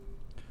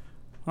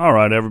All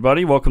right,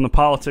 everybody. Welcome to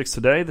Politics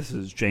Today. This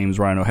is James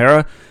Ryan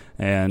O'Hara,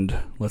 and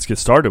let's get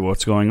started with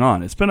what's going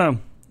on. It's been a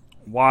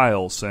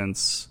while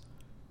since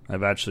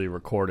I've actually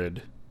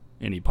recorded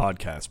any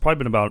podcast. Probably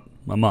been about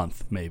a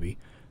month, maybe,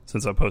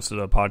 since I posted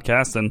a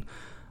podcast, and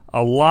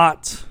a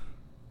lot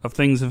of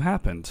things have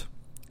happened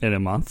in a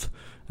month.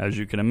 As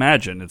you can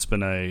imagine, it's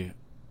been a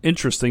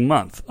interesting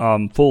month,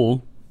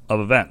 full of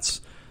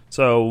events.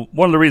 So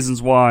one of the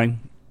reasons why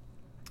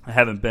I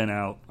haven't been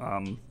out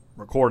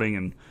recording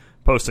and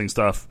posting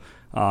stuff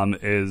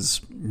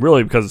is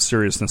really because of the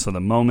seriousness of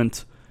the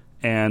moment,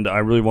 and I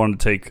really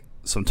wanted to take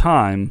some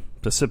time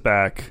to sit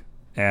back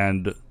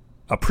and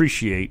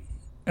appreciate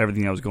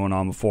everything that was going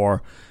on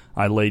before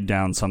I laid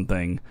down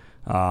something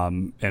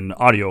in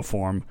audio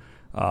form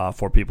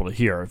for people to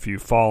hear. If you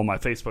follow my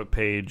Facebook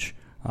page,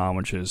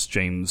 which is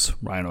James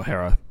Ryan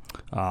O'Hara,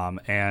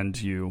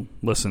 and you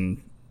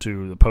listen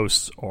to the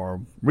posts or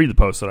read the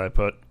posts that I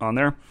put on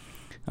there,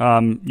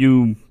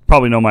 you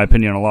probably know my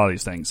opinion on a lot of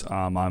these things.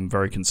 I'm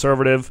very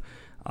conservative.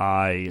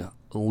 I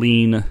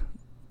lean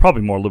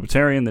probably more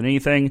libertarian than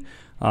anything,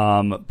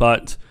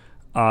 but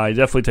I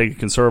definitely take a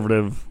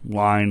conservative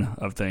line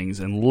of things.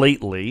 And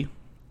lately,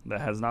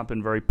 that has not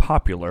been very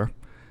popular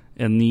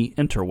in the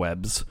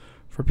interwebs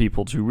for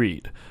people to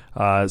read.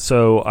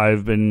 So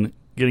I've been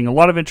getting a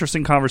lot of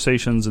interesting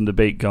conversations and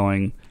debate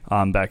going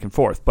back and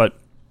forth. But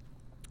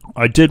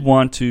I did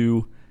want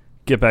to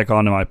get back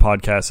onto my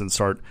podcast and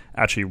start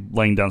actually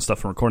laying down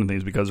stuff and recording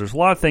things, because there's a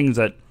lot of things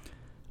that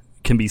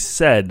can be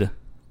said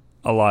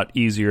a lot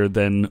easier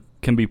than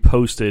can be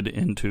posted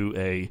into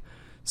a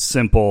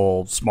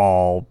simple,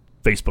 small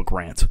Facebook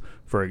rant,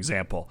 for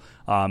example.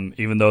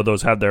 Even though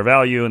those have their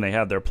value and they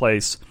have their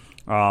place,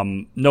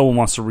 no one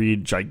wants to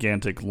read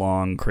gigantic,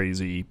 long,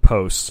 crazy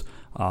posts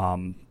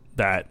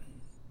that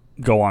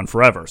go on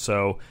forever.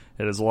 So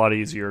it is a lot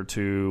easier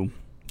to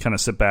kind of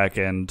sit back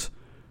and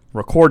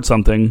record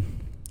something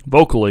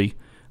vocally,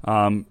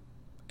 and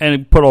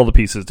put all the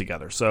pieces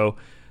together. So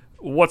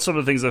what's some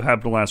of the things that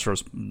happened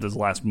this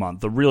last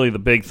month?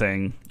 The big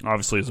thing,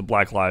 obviously, is the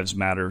Black Lives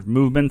Matter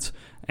movement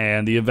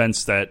and the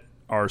events that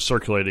are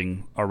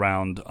circulating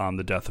around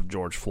the death of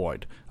George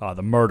Floyd,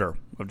 the murder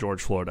of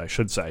George Floyd, I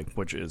should say,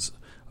 which is,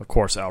 of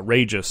course,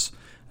 outrageous,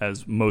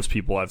 as most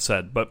people have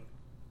said. But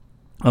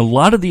a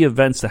lot of the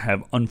events that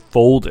have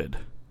unfolded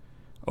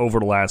over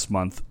the last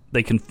month,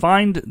 they can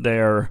find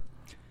their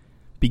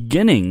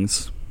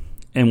beginnings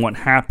in what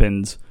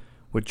happened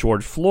with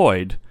George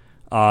Floyd,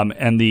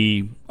 and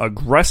the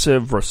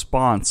aggressive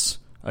response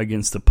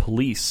against the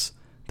police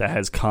that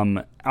has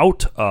come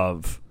out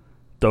of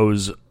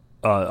those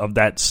of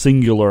that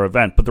singular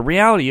event. But the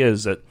reality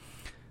is that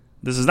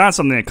this is not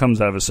something that comes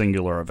out of a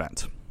singular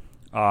event.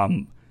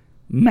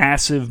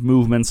 Massive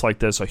movements like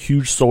this, a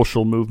huge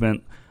social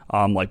movement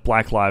like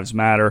Black Lives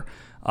Matter,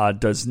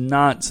 does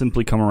not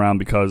simply come around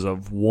because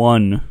of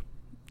one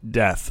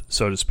death,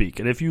 so to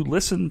speak. And if you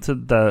listen to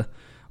the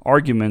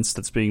arguments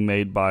that's being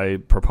made by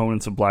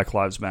proponents of Black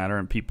Lives Matter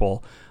and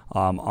people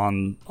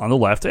on the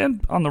left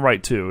and on the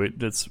right too,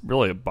 it's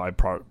really a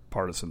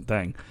bipartisan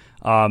thing,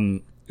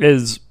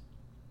 is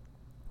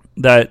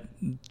that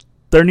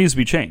there needs to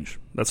be change,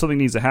 that something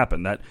needs to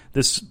happen, that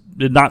this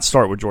did not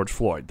start with George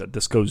Floyd, that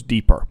this goes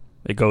deeper.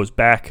 It goes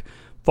back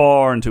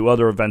far into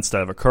other events that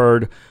have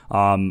occurred.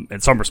 In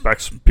some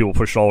respects, people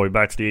push it all the way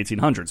back to the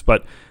 1800s,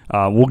 but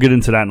we'll get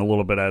into that in a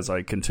little bit as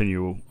I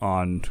continue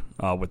on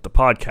with the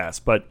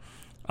podcast. But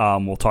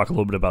we'll talk a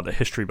little bit about the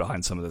history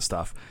behind some of this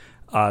stuff.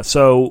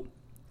 So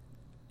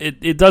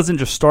it doesn't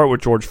just start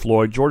with George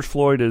Floyd. George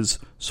Floyd is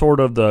sort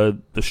of the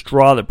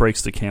straw that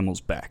breaks the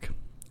camel's back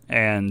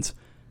and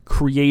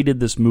created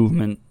this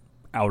movement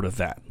out of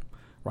that,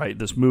 right?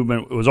 This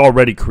movement was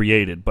already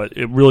created, but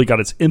it really got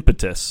its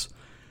impetus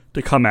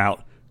to come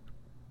out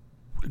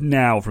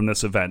now from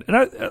this event. And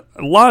a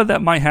lot of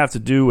that might have to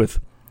do with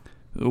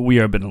we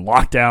have been in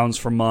lockdowns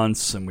for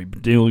months, and we've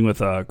been dealing with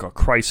a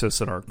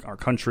crisis in our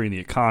country and the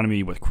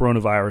economy with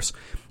coronavirus.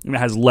 And it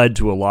has led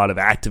to a lot of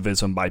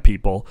activism by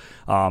people,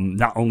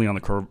 not only on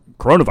the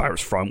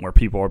coronavirus front, where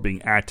people are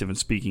being active and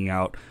speaking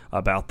out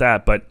about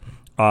that, but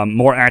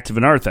more active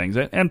in other things.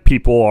 And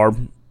people are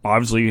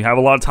obviously have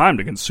a lot of time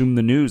to consume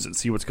the news and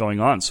see what's going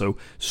on. So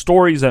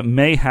stories that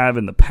may have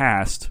in the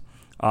past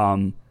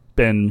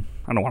been,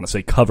 I don't want to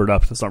say covered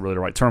up, that's not really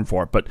the right term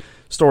for it, but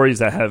stories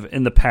that have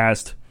in the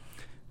past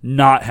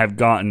not have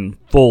gotten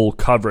full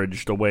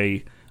coverage the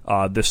way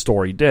this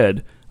story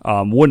did,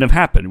 wouldn't have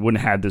happened,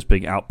 wouldn't have had this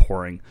big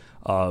outpouring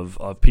of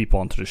people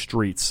onto the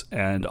streets,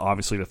 and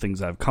obviously the things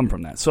that have come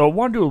from that. So I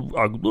want to do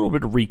a little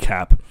bit of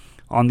recap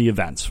on the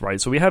events, right?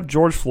 So we have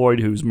George Floyd,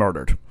 who's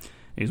murdered.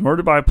 He's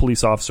murdered by a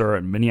police officer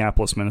in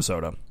Minneapolis,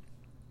 Minnesota,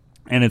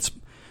 and it's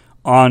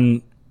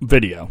on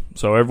video,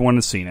 so everyone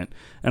has seen it.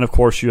 And of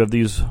course, you have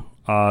these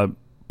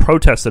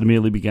protests that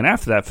immediately begin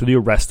after that for the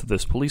arrest of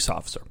this police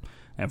officer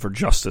and for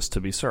justice to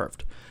be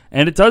served.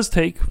 And it does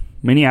take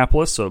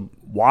Minneapolis a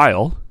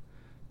while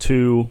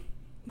to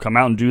come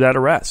out and do that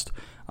arrest.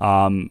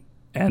 And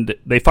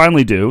they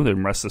finally do. They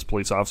arrest this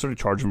police officer. They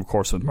charge him, of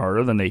course, with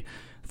murder. Then they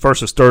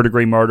first it's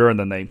third-degree murder, and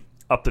then they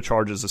up the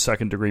charges of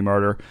second-degree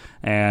murder,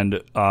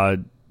 and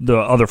the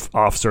other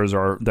officers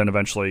are then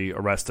eventually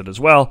arrested as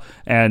well,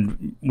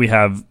 and we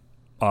have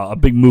a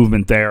big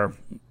movement there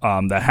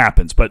that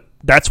happens. But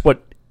that's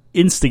what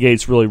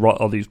instigates really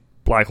all these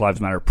Black Lives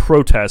Matter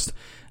protests,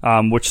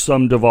 which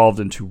some devolved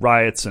into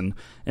riots and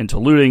into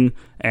looting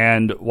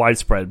and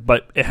widespread.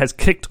 But it has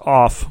kicked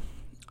off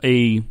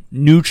a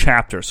new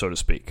chapter, so to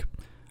speak.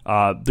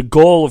 The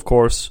goal, of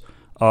course,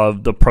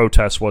 of the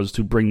protests was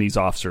to bring these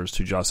officers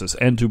to justice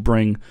and to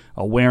bring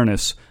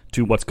awareness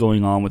to what's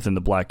going on within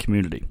the black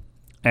community.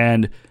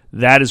 And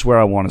that is where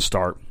I want to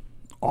start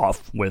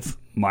off with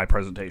my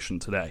presentation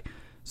today.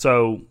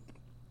 So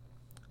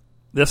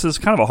this is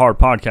kind of a hard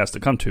podcast to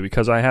come to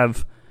because I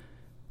have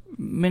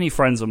many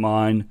friends of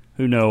mine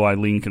who know I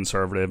lean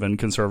conservative, and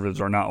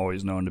conservatives are not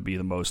always known to be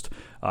the most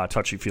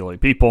touchy-feely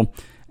people.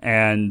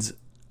 And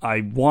I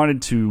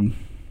wanted to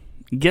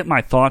get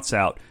my thoughts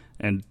out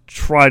and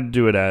try to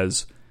do it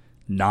as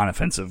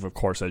non-offensive, of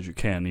course, as you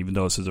can, even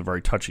though this is a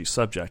very touchy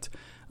subject.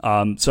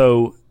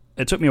 So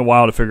it took me a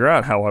while to figure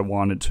out how I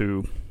wanted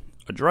to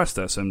address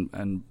this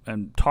and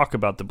talk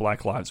about the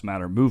Black Lives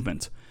Matter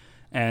movement.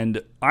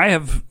 And I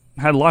have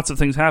had lots of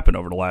things happen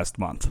over the last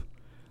month.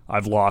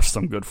 I've lost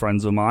some good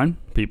friends of mine,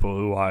 people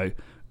who I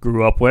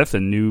grew up with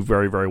and knew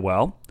very, very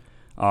well.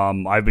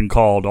 I've been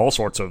called all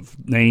sorts of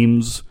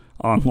names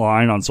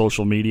online, on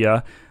social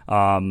media.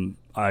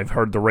 I've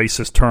heard the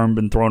racist term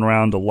been thrown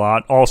around a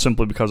lot, all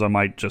simply because I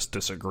might just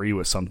disagree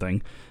with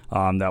something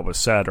that was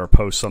said or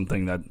post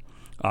something that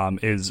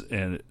is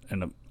in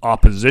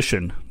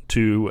opposition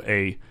to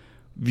a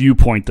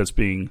viewpoint that's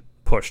being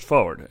pushed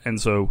forward.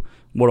 And so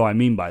what do I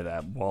mean by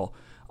that? Well,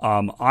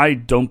 I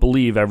don't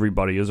believe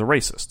everybody is a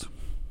racist.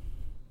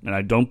 And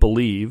I don't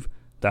believe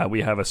that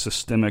we have a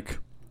systemic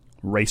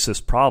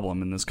racist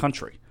problem in this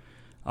country.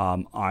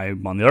 I'm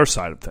on the other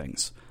side of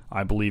things.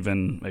 I believe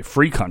in a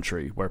free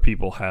country where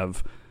people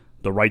have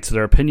the right to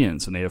their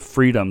opinions and they have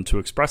freedom to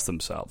express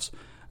themselves.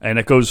 And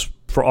it goes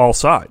for all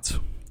sides.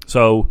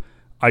 So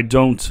I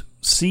don't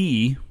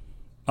see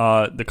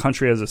the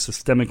country as a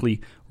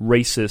systemically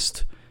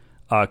racist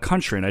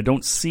country. And I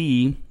don't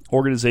see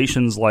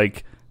organizations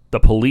like the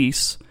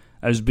police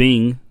as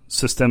being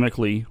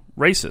systemically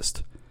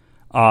racist.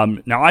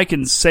 Now, I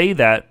can say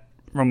that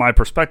from my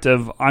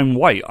perspective. I'm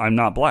white. I'm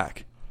not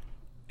black.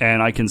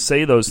 And I can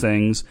say those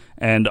things,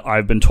 and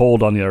I've been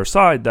told on the other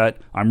side that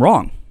I'm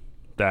wrong,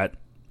 that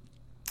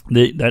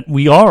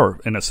we are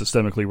in a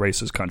systemically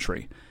racist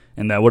country,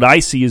 and that what I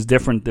see is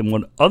different than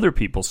what other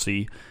people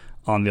see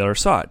on the other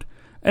side.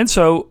 And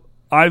so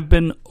I've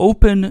been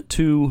open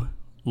to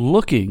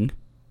looking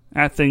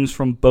at things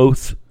from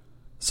both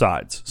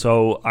sides.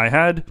 So I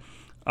had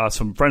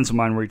some friends of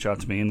mine reach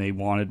out to me, and they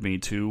wanted me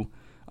to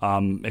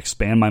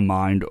expand my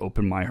mind,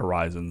 open my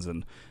horizons,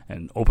 and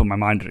open my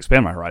mind and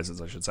expand my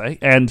horizons, I should say,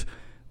 and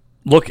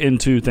look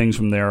into things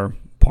from their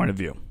point of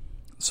view.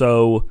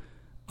 So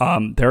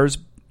there's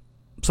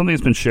something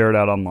that's been shared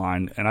out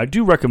online, and I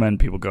do recommend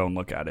people go and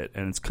look at it.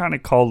 And it's kind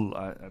of called,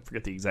 I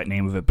forget the exact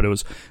name of it, but it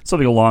was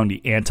something along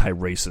the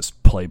anti-racist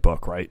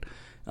playbook, right?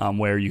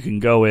 Where you can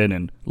go in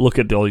and look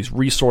at all these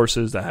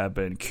resources that have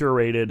been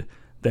curated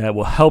that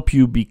will help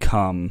you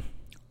become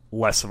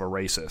less of a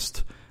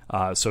racist,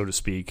 so to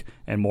speak,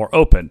 and more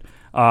open.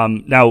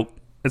 Now,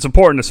 it's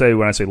important to say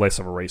when I say less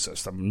of a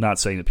racist, I'm not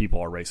saying that people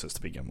are racist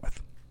to begin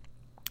with.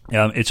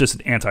 It's just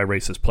an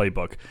anti-racist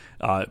playbook.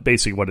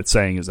 Basically what it's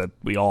saying is that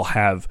we all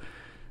have,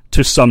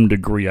 to some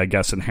degree, I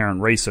guess,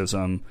 inherent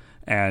racism,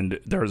 and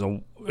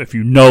if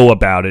you know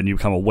about it and you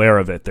become aware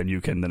of it, then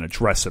you can then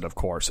address it, of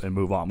course, and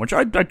move on, which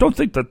I don't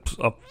think that's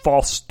a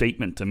false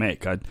statement to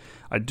make.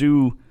 I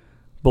do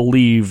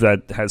believe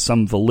that has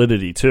some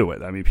validity to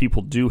it. I mean,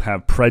 people do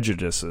have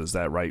prejudices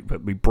that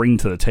we bring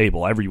to the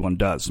table. Everyone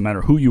does. No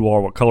matter who you are,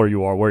 what color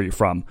you are, where you're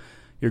from,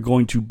 you're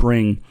going to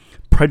bring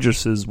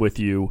prejudices with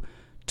you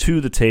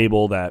to the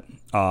table that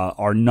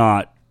are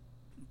not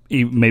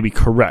maybe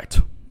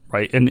correct,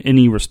 right, in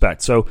any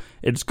respect. So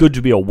it's good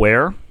to be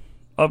aware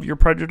of your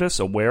prejudice,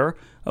 aware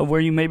of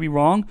where you may be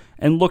wrong,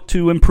 and look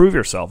to improve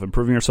yourself.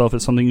 Improving yourself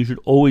is something you should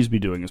always be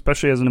doing.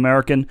 Especially as an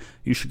American,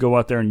 you should go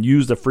out there and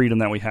use the freedom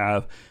that we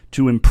have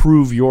to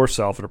improve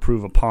yourself and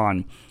improve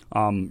upon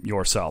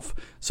yourself.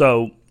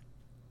 So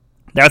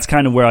that's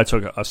kind of where I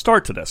took a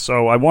start to this.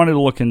 So I wanted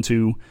to look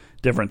into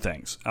different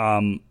things.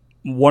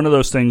 One of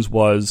those things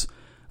was,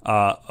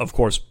 of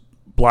course,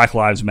 Black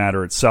Lives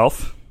Matter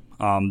itself,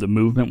 the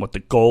movement, what the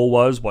goal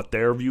was, what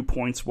their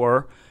viewpoints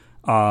were.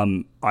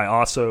 I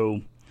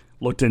also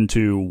looked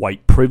into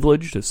white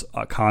privilege, this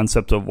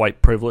concept of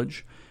white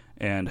privilege,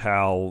 and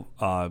how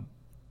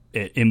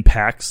it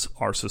impacts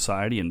our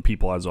society and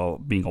people as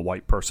being a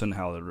white person,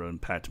 how it would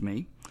impact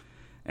me.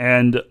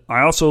 And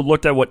I also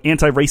looked at what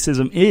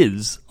anti-racism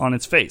is on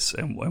its face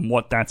and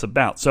what that's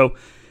about. So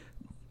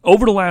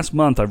over the last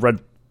month, I've read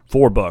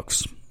 4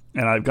 books,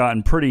 and I've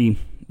gotten pretty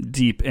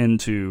deep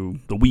into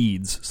the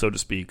weeds, so to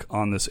speak,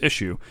 on this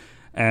issue,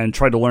 and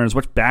tried to learn as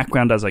much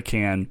background as I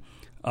can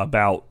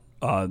about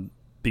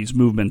these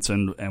movements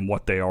and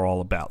what they are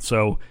all about.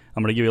 So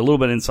I'm going to give you a little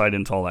bit of insight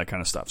into all that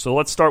kind of stuff. So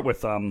let's start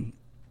with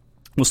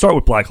we'll start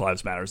with Black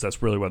Lives Matter.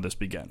 That's really where this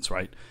begins,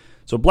 right?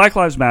 So Black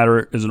Lives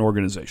Matter is an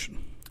organization.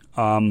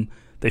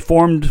 They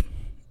formed,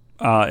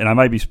 and I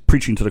might be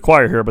preaching to the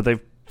choir here, but they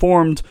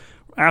formed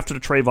after the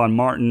Trayvon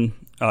Martin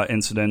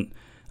incident,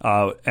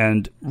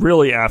 and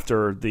really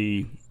after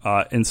the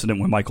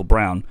incident with Michael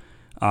Brown,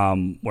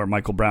 where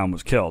Michael Brown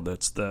was killed.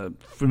 It's the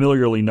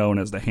familiarly known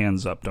as the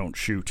 "hands up, don't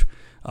shoot"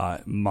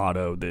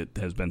 motto that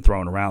has been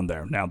thrown around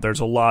there. Now, there's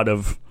a lot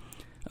of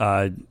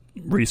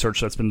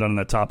research that's been done on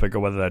that topic, or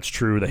whether that's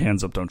true, the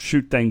 "hands up, don't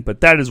shoot" thing,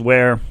 but that is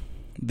where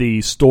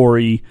the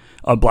story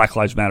of Black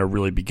Lives Matter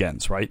really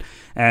begins, right?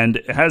 And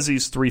it has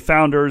these three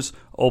founders,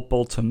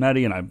 Opal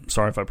Tometi, and I'm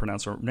sorry if I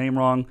pronounce her name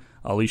wrong,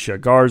 Alicia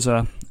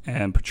Garza,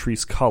 and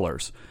Patrisse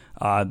Cullors.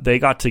 They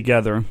got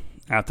together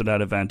after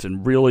that event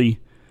and really,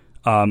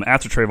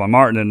 after Trayvon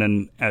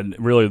Martin and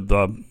really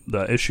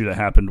the issue that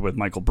happened with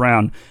Michael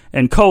Brown,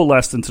 and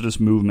coalesced into this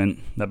movement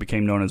that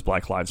became known as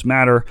Black Lives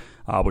Matter,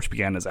 which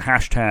began as a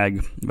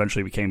hashtag,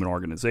 eventually became an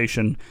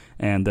organization,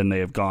 and then they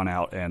have gone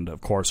out and,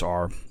 of course,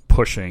 are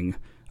pushing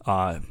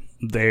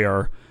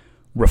their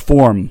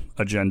reform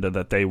agenda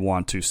that they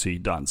want to see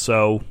done.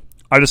 So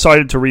I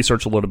decided to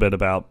research a little bit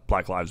about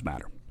Black Lives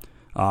Matter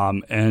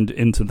and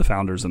into the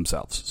founders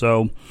themselves.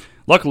 So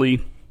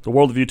luckily, the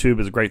world of YouTube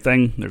is a great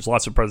thing. There's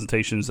lots of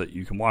presentations that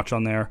you can watch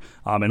on there,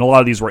 and a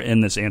lot of these were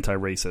in this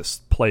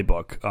anti-racist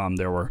playbook.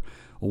 There were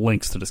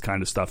links to this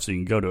kind of stuff so you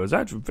can go to. It was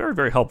actually very,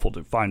 very helpful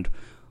to find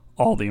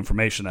all the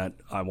information that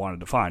I wanted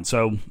to find.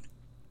 So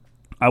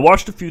I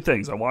watched a few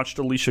things. I watched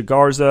Alicia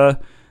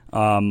Garza,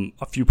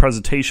 a few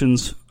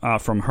presentations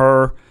from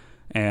her,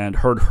 and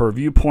heard her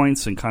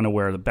viewpoints and kind of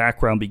where the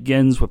background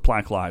begins with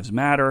Black Lives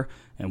Matter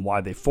and why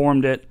they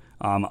formed it.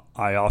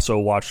 I also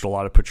watched a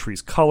lot of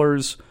Patrisse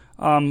Cullors.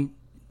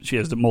 She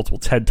has multiple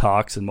TED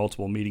Talks and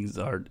multiple meetings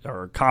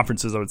or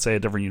conferences, I would say,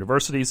 at different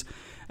universities.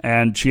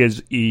 And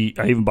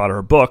I even bought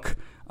her book,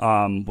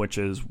 which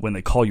is When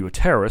They Call You a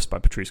Terrorist by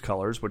Patrisse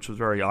Cullors, which was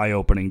very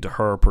eye-opening to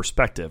her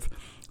perspective.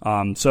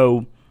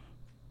 So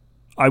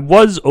I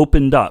was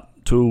opened up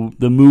to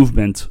the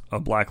movement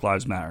of Black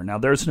Lives Matter. Now,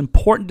 there's an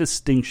important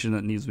distinction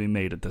that needs to be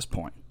made at this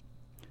point.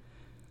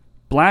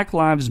 Black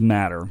Lives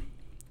Matter,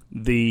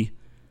 the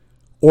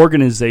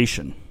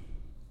organization,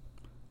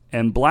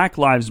 and Black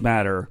Lives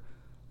Matter,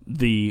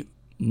 the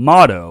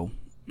motto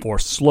or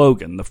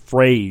slogan, the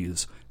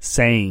phrase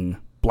saying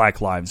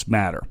Black Lives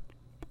Matter,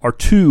 are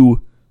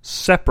two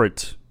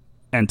separate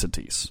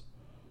entities.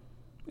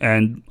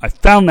 And I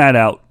found that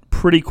out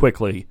pretty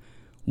quickly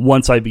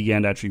once I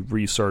began to actually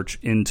research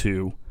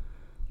into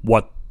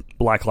what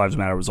Black Lives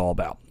Matter was all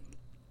about.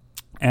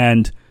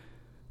 And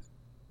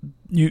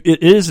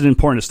it is an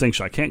important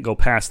distinction. I can't go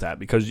past that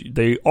because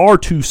they are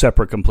two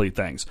separate complete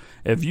things.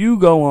 If you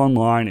go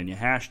online and you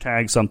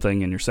hashtag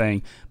something and you're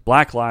saying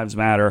Black Lives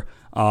Matter,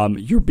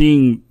 you're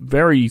being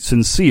very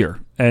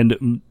sincere.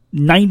 And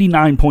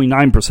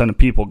 99.9% of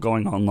people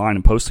going online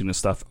and posting this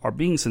stuff are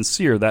being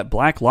sincere that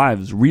Black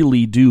lives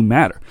really do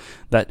matter.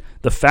 That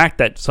the fact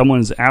that someone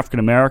is African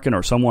American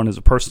or someone is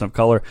a person of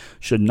color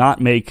should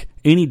not make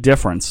any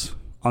difference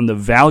on the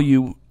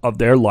value of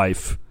their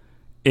life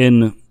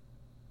in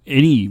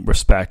any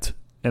respect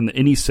in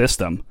any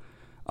system.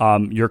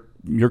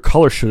 Your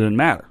color shouldn't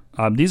matter.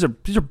 These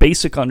are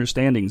basic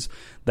understandings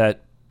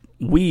that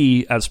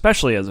we,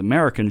 especially as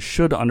Americans,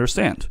 should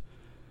understand.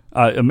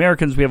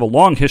 Americans, we have a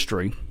long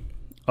history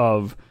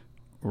of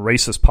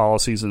racist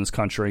policies in this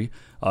country,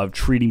 of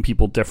treating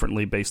people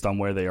differently based on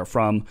where they are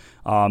from,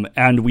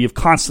 and we have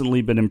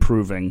constantly been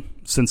improving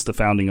since the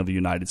founding of the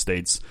United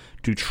States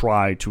to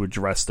try to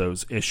address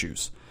those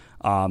issues.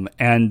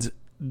 And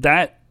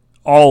that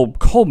all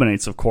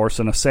culminates, of course,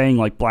 in a saying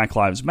like Black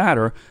Lives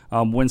Matter.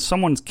 When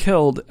someone's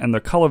killed and the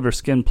color of their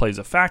skin plays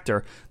a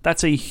factor,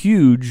 that's a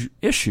huge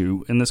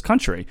issue in this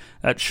country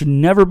that should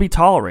never be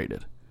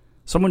tolerated.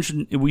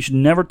 We should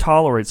never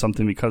tolerate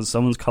something because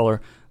someone's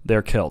color,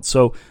 they're killed.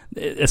 So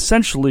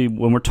essentially,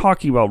 when we're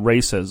talking about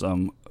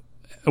racism,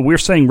 we're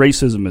saying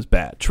racism is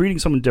bad. Treating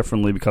someone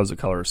differently because of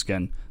color of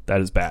skin,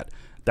 that is bad.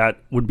 That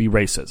would be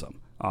racism.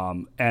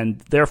 And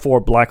therefore,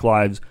 Black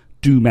lives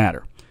do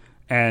matter.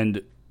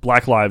 And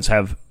Black lives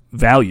have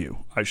value,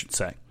 I should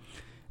say.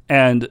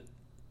 And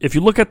if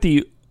you look at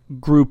the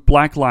group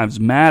Black Lives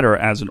Matter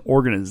as an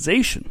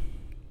organization,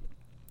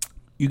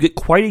 you get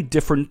quite a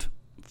different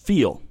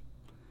feel.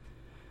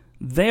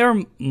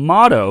 Their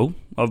motto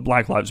of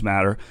Black Lives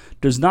Matter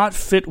does not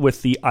fit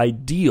with the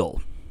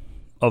ideal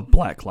of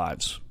Black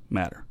Lives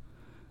Matter.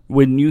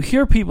 When you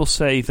hear people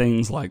say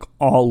things like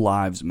all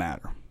lives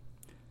matter,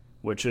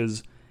 which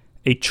is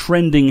a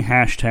trending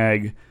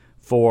hashtag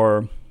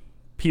for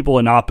people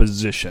in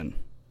opposition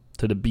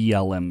to the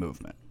BLM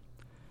movement,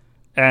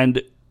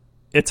 and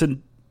it's a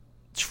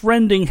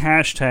trending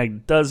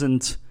hashtag,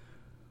 doesn't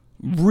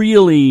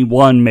really,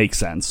 make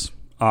sense.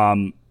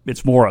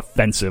 It's more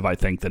offensive, I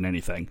think, than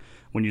anything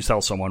when you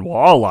tell someone, well,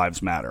 all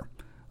lives matter.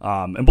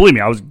 And believe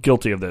me, I was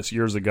guilty of this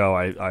years ago.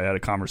 I had a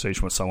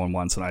conversation with someone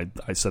once, and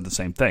I said the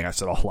same thing. I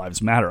said, all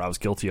lives matter. I was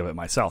guilty of it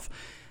myself.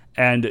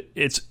 And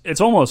it's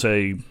almost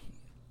it's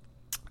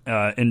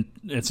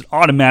an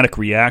automatic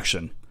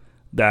reaction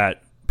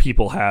that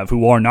people have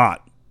who are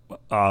not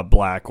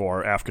black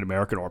or African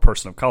American or a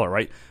person of color,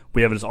 right?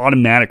 We have this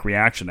automatic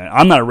reaction. And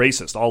I'm not a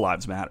racist. All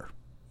lives matter.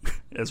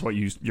 Is what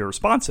your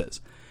response is.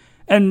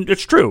 And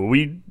it's true.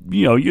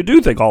 You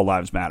do think all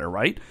lives matter,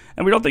 right?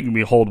 And we don't think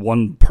we hold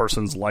one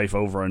person's life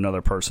over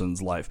another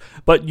person's life.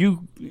 But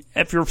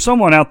if you're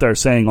someone out there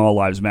saying all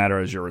lives matter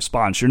as your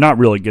response, you're not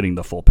really getting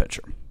the full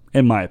picture,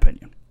 in my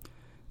opinion.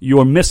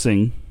 You're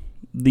missing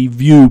the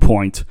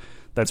viewpoint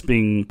that's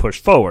being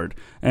pushed forward.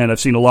 And I've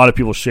seen a lot of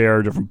people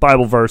share different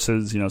Bible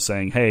verses,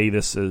 saying, hey,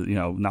 this is,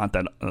 not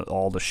that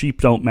all the sheep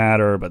don't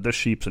matter, but this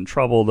sheep's in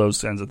trouble,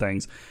 those kinds of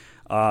things.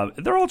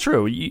 They're all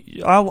true.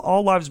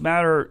 All lives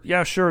matter.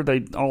 Yeah, sure,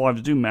 all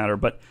lives do matter,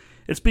 but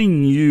it's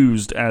being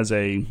used as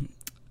a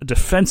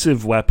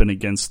defensive weapon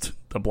against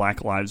the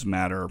Black Lives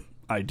Matter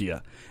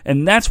idea.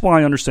 And that's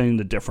why understanding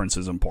the difference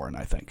is important,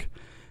 I think.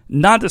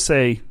 Not to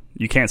say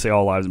you can't say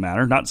all lives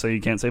matter, not to say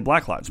you can't say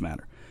Black Lives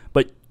Matter.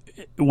 But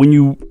when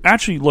you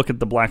actually look at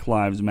the Black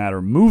Lives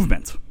Matter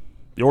movement,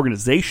 the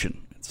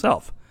organization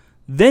itself,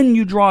 then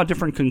you draw a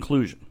different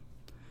conclusion.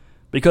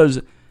 Because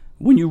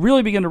when you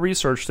really begin to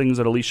research things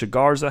that Alicia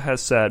Garza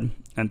has said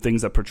and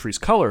things that Patrisse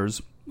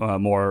Cullors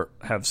more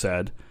have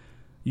said,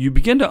 you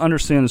begin to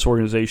understand this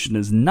organization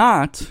is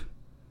not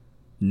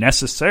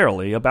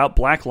necessarily about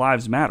Black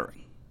Lives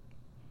Mattering.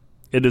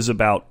 It is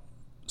about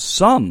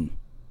some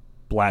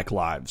Black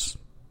Lives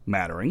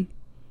mattering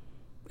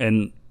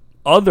and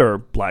other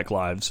Black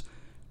lives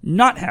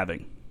not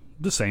having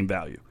the same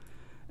value.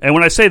 And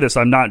when I say this,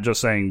 I'm not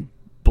just saying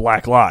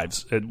Black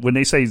lives. When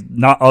they say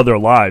not other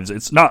lives,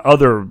 it's not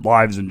other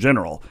lives in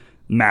general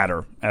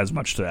matter as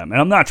much to them.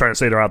 And I'm not trying to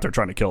say they're out there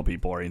trying to kill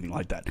people or anything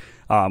like that.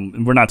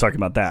 We're not talking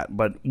about that.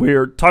 But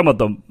we're talking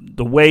about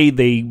the way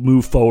they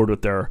move forward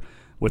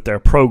with their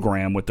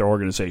program, with their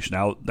organization.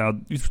 Now,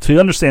 to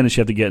understand this,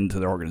 you have to get into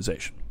their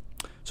organization.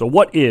 So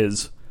what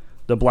is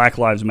the Black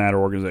Lives Matter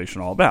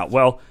organization all about?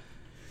 Well,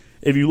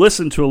 if you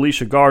listen to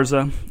Alicia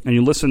Garza and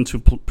you listen to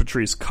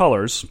Patrisse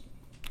Cullors,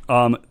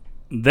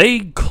 they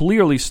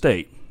clearly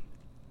state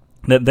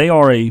that they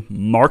are a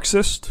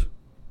Marxist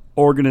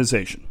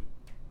organization.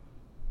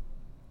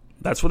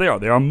 That's what they are.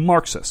 They are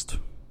Marxist.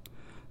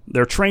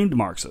 They're trained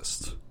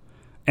Marxists.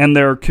 And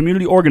they're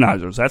community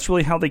organizers. That's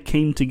really how they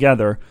came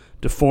together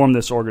to form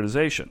this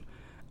organization.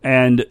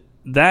 And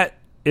that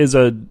is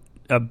a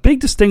big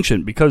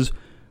distinction because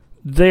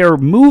their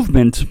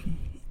movement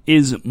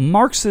is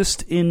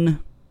Marxist in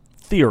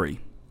theory.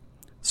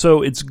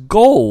 So its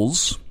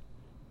goals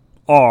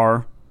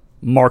are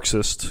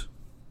Marxist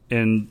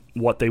in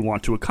what they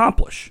want to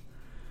accomplish.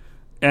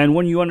 And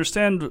when you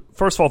understand,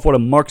 first of all, what a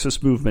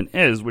Marxist movement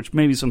is, which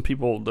maybe some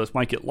people this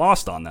might get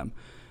lost on them,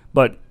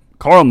 but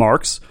Karl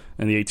Marx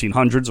in the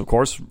 1800s, of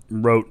course,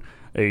 wrote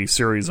a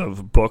series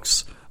of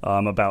books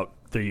about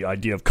the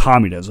idea of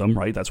communism,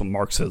 right? That's what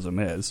Marxism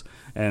is.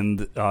 And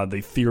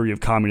the theory of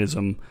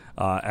communism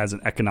as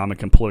an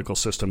economic and political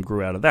system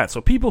grew out of that.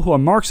 So people who are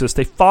Marxists,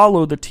 they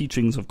follow the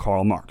teachings of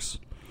Karl Marx.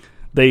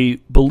 They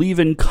believe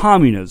in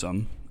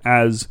communism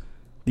as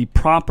the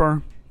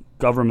proper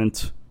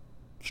government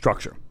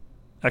structure,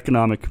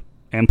 economic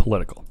and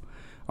political.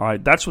 All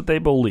right, that's what they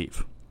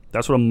believe.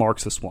 That's what a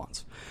Marxist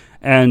wants.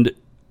 And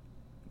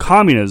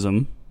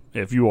communism,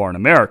 if you are an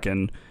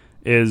American,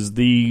 is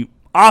the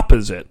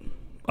opposite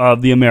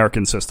of the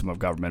American system of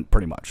government,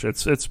 pretty much.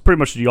 It's pretty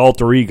much the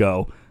alter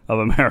ego of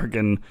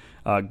American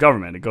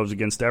government. It goes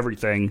against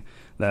everything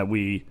that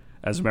we,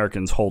 as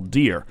Americans, hold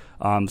dear.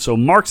 So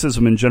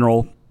Marxism in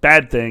general,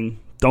 bad thing,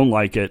 don't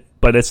like it,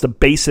 but it's the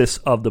basis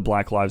of the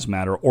Black Lives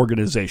Matter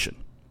organization.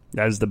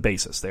 That is the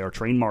basis. They are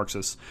trained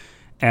Marxists,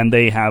 and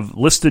they have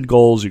listed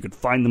goals. You could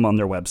find them on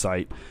their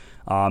website.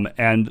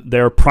 And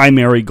their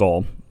primary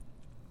goal,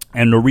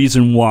 and the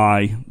reason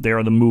why they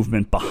are the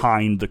movement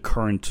behind the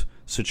current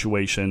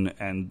situation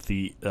and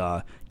the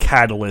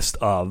catalyst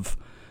of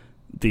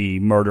the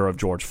murder of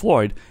George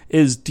Floyd,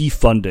 is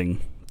defunding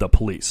the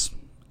police.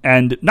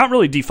 And not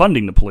really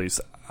defunding the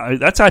police.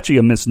 That's actually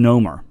a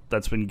misnomer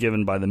that's been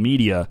given by the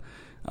media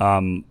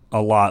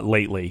a lot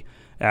lately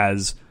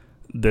as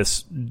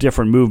this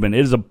different movement.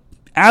 It is an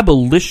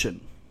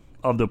abolition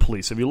of the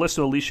police. If you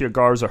listen to Alicia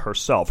Garza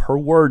herself, her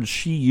word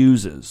she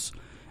uses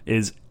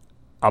is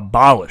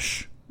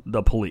abolish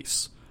the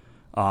police,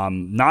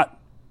 not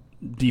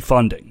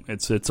defunding.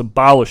 It's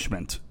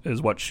abolishment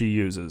is what she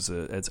uses.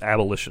 It's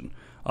abolition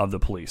of the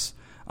police.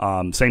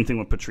 Same thing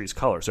with Patrisse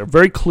Cullors. They're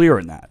very clear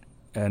in that.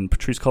 And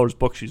Patrisse Cullors'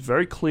 book, she's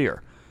very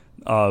clear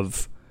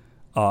of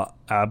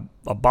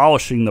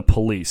abolishing the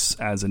police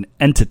as an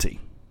entity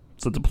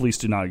so that the police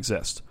do not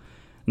exist.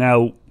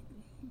 Now,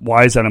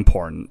 why is that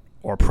important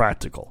or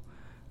practical?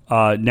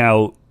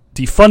 Now,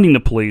 defunding the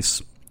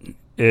police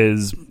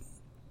is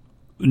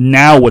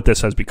now what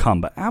this has become,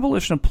 but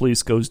abolition of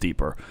police goes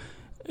deeper.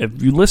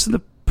 If you listen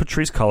to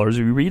Patrisse Cullors, if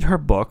you read her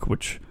book,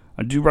 which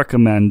I do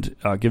recommend.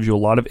 Gives you a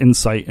lot of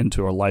insight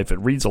into her life. It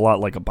reads a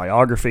lot like a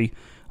biography.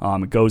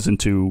 It goes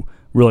into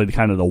really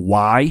the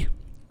why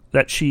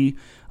that she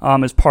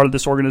is part of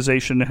this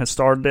organization and has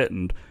started it,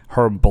 and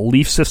her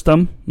belief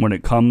system when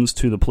it comes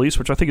to the police,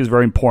 which I think is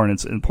very important.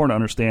 It's important to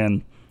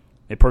understand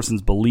a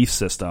person's belief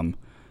system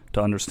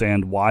to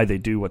understand why they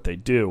do what they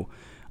do.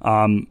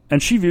 And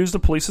she views the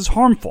police as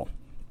harmful,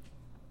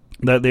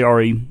 that they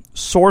are a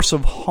source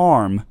of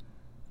harm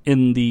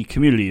in the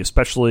community,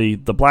 especially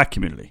the black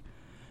community.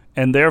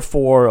 And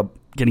therefore,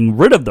 getting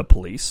rid of the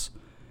police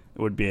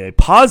would be a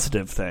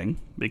positive thing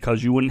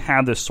because you wouldn't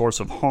have this source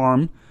of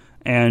harm,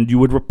 and you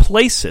would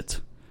replace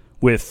it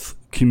with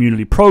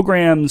community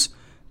programs,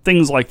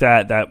 things like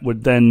that, that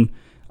would then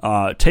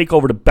take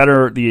over to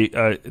better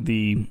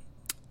the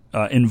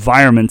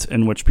environment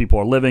in which people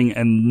are living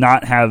and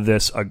not have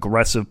this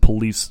aggressive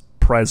police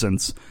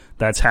presence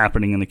that's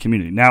happening in the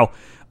community. Now,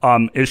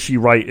 is she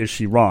right? Is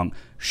she wrong?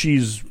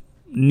 She's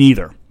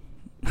neither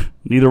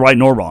right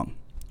nor wrong.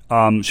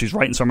 She's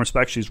right in some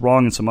respects. She's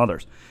wrong in some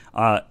others.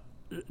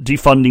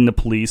 Defunding the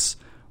police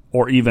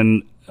or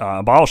even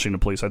abolishing the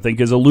police, I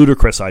think, is a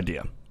ludicrous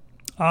idea.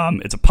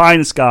 It's a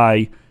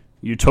pie-in-the-sky,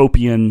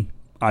 utopian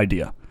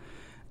idea.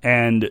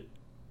 And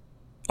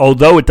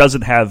although it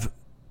doesn't have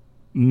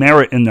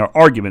merit in their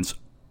arguments,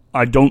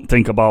 I don't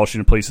think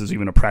abolishing the police is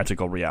even a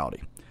practical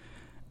reality.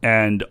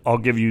 And I'll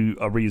give you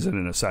a reason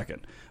in a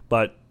second.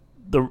 But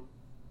the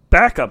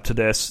backup to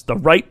this, the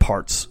right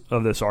parts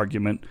of this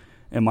argument,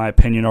 in my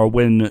opinion, are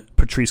when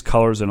Patrisse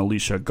Cullors and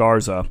Alicia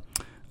Garza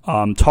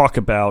talk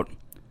about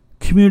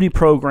community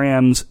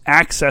programs,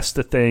 access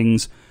to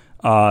things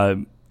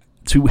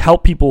to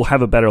help people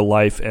have a better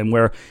life, and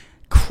where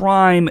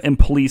crime and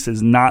police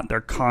is not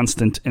their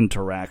constant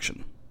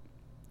interaction.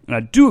 And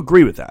I do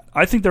agree with that.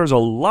 I think there's a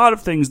lot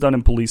of things done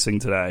in policing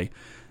today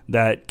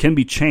that can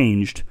be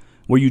changed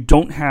where you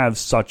don't have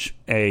such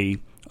a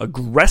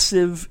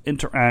aggressive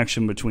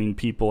interaction between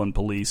people and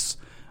police,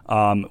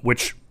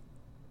 which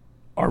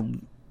are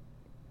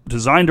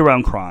designed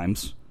around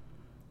crimes,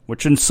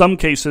 which in some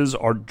cases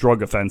are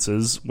drug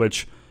offenses,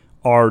 which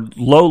are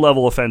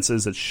low-level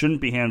offenses that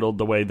shouldn't be handled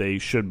the way they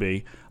should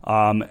be,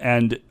 or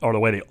the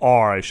way they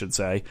are, I should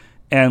say,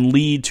 and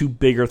lead to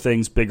bigger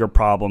things, bigger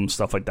problems,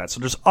 stuff like that. So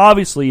there's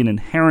obviously an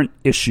inherent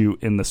issue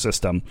in the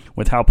system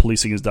with how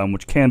policing is done,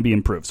 which can be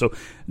improved. So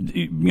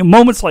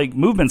movements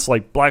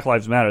like Black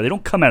Lives Matter, they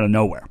don't come out of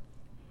nowhere.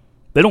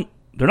 They're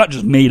not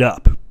just made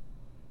up.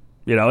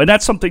 And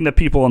that's something that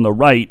people on the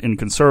right and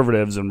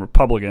conservatives and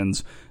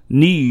Republicans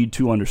need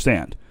to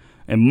understand.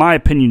 In my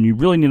opinion, you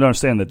really need to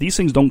understand that these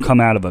things don't come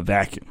out of a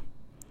vacuum.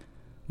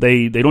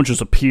 They don't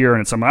just appear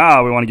and it's we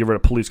want to get rid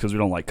of police because we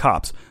don't like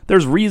cops.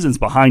 There's reasons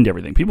behind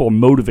everything. People are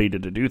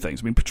motivated to do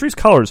things. I mean, Patrisse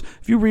Cullors,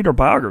 if you read her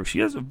biography, she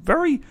has a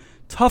very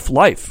tough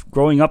life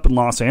growing up in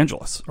Los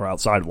Angeles, or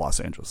outside of Los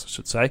Angeles, I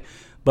should say,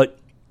 but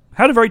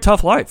had a very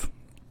tough life.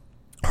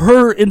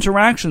 Her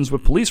interactions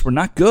with police were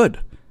not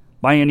good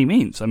by any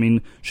means. I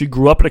mean, she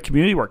grew up in a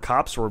community where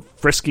cops were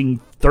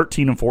frisking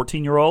 13 and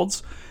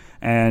 14-year-olds,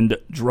 and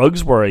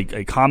drugs were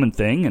a common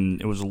thing, and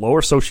it was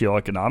lower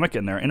socioeconomic,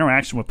 and their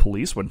interaction with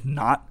police was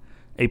not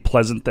a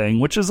pleasant thing,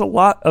 which is a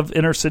lot of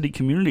inner-city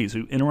communities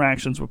whose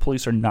interactions with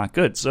police are not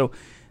good. So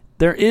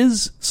there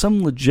is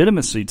some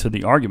legitimacy to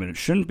the argument. It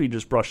shouldn't be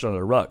just brushed under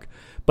the rug.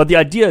 But the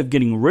idea of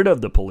getting rid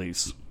of the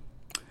police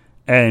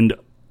and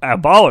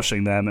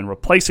abolishing them and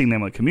replacing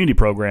them with community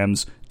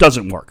programs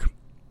doesn't work.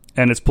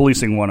 And it's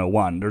policing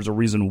 101. There's a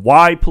reason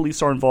why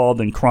police are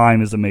involved, and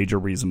crime is a major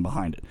reason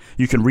behind it.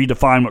 You can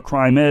redefine what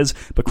crime is,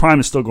 but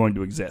crime is still going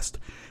to exist.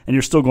 And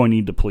you're still going to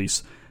need the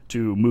police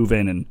to move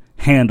in and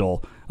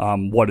handle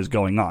what is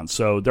going on.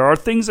 So there are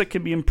things that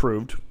can be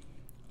improved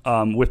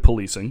with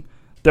policing.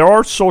 There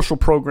are social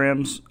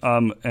programs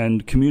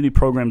and community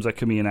programs that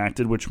can be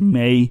enacted, which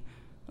may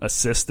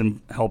assist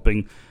in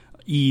helping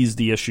ease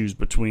the issues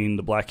between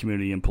the black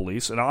community and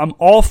police. And I'm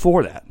all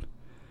for that.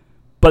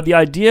 But the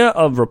idea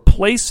of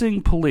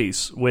replacing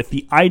police with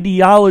the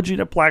ideology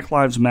that Black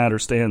Lives Matter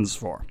stands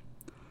for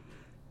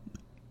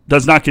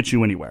does not get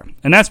you anywhere.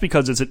 And that's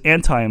because it's an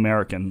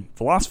anti-American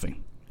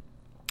philosophy.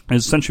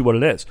 It's essentially what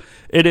it is.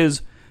 It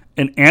is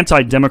an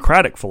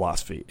anti-democratic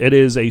philosophy. It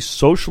is a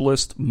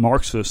socialist,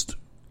 Marxist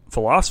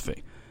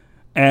philosophy.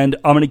 And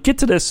I'm going to get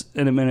to this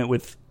in a minute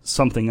with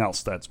something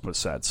else that was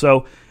said.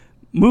 So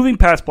moving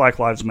past Black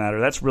Lives Matter,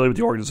 that's really what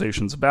the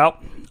organization's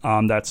about.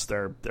 That's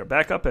their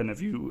backup. And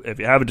if you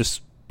have a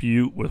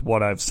dispute with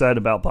what I've said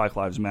about Black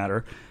Lives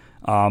Matter,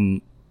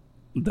 then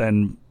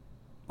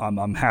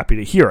I'm happy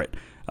to hear it.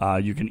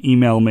 You can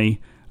email me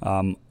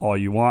all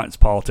you want. It's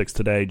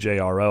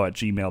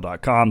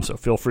politicstodayjro@gmail.com. So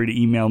feel free to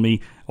email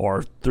me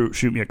or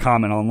shoot me a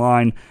comment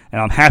online.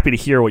 And I'm happy to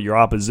hear what your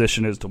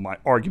opposition is to my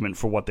argument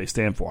for what they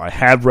stand for. I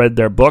have read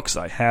their books.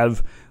 I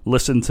have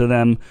listened to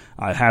them.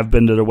 I have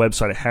been to their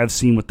website. I have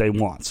seen what they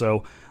want.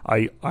 So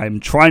I'm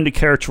trying to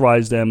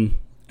characterize them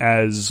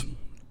as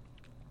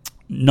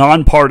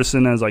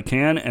nonpartisan as I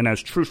can and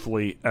as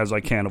truthfully as I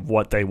can of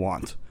what they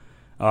want.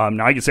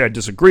 Now, I can say I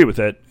disagree with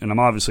it, and I'm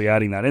obviously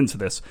adding that into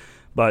this,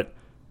 but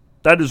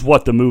that is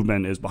what the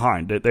movement is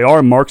behind. They are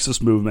a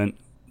Marxist movement.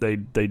 They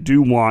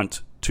do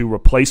want to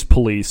replace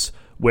police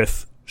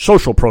with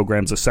social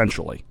programs,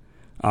 essentially,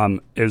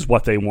 is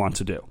what they want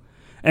to do.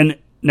 And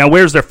now,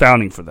 where's their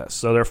founding for this?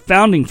 So their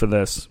founding for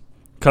this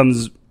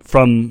comes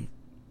from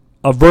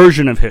a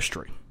version of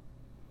history.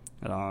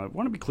 And I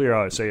want to be clear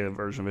how I say a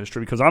version of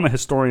history because I'm a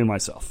historian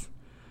myself.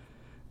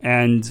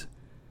 And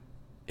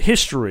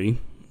history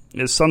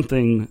is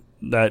something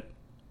that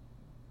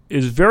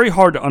is very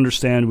hard to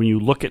understand when you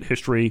look at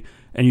history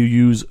and you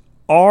use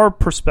our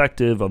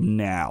perspective of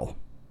now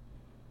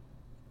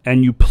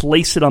and you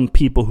place it on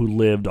people who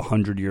lived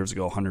 100 years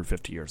ago,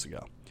 150 years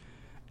ago.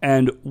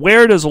 And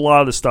where does a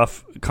lot of this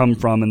stuff come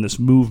from in this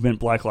movement,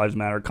 Black Lives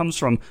Matter? It comes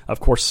from,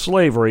 of course,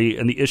 slavery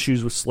and the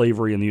issues with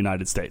slavery in the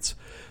United States.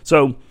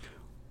 So,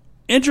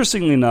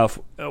 interestingly enough,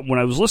 when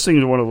I was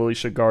listening to one of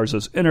Alicia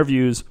Garza's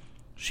interviews,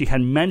 she had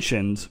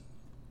mentioned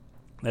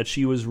that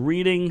she was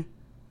reading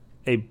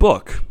a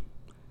book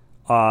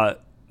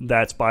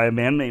that's by a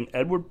man named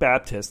Edward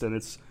Baptist, and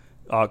it's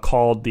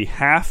called The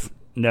Half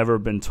Never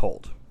Been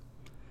Told.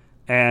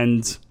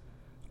 And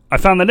I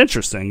found that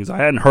interesting because I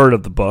hadn't heard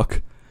of the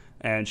book.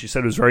 And she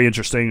said it was very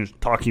interesting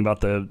talking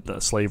about the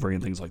slavery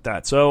and things like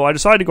that. So I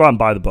decided to go out and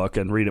buy the book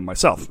and read it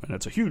myself. And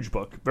it's a huge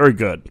book. Very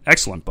good.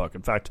 Excellent book.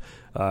 In fact,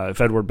 if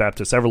Edward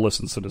Baptist ever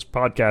listens to this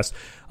podcast,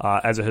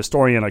 as a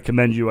historian, I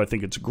commend you. I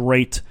think it's a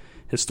great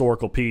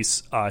historical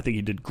piece. I think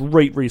he did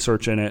great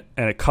research in it.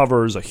 And it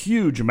covers a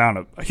huge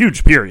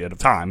period of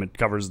time. It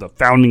covers the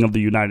founding of the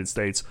United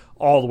States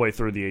all the way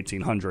through the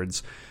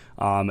 1800s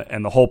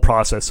and the whole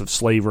process of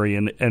slavery.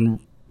 And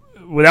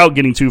without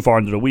getting too far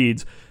into the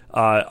weeds,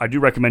 I do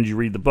recommend you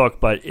read the book,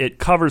 but it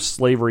covers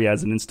slavery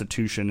as an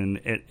institution,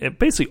 and it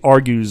basically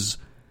argues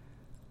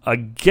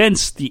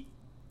against I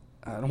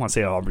don't want to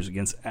say it argues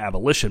against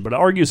abolition, but it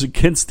argues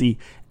against the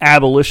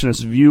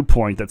abolitionist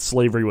viewpoint that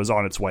slavery was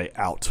on its way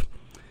out.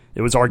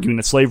 It was arguing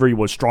that slavery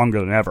was stronger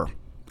than ever,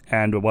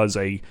 and it was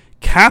a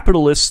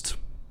capitalist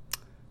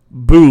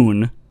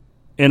boon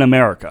in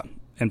America.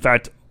 In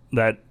fact,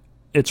 that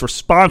it's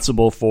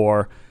responsible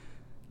for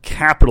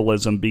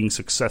capitalism being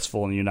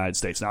successful in the United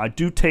States. Now, I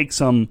do take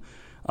some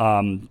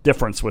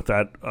difference with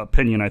that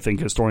opinion, I think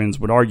historians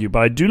would argue,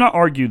 but I do not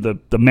argue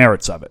the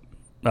merits of it,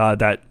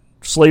 that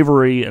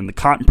slavery and the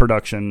cotton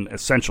production,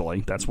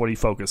 essentially, that's what he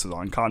focuses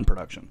on, cotton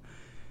production,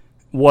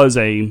 was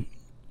a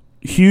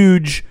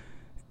huge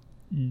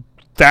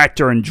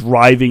factor in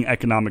driving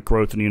economic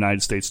growth in the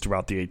United States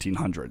throughout the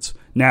 1800s.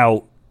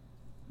 Now,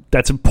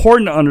 that's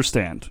important to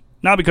understand,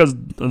 not because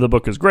the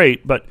book is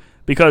great, but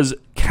because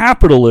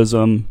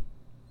capitalism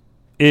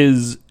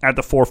is at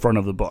the forefront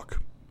of the book.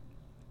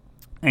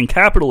 And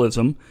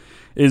capitalism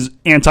is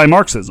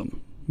anti-Marxism.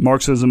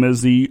 Marxism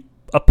is the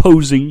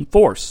opposing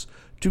force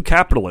to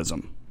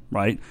capitalism,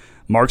 right?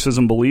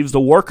 Marxism believes the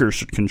workers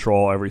should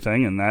control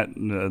everything and that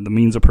the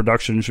means of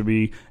production should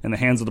be in the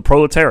hands of the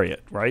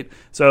proletariat, right?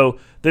 So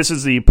this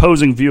is the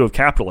opposing view of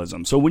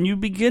capitalism. So when you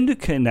begin to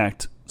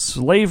connect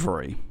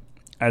slavery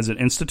as an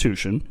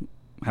institution,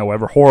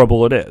 however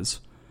horrible it is,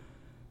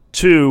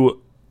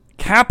 to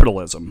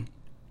capitalism,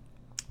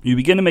 you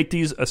begin to make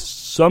these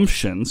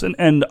assumptions,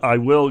 and I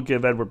will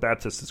give Edward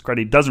Baptist his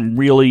credit. He doesn't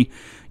really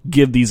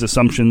give these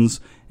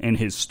assumptions in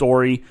his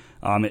story.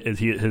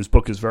 His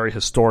book is very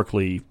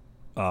historically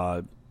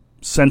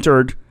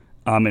centered,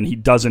 and he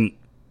doesn't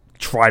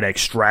try to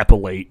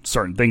extrapolate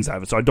certain things out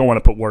of it. So I don't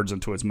want to put words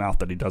into his mouth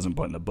that he doesn't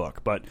put in the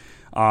book. But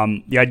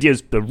the idea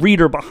is the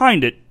reader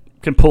behind it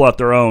can pull out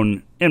their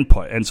own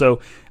input. And so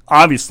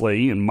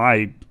obviously, in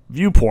my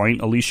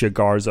viewpoint, Alicia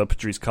Garza,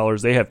 Patrisse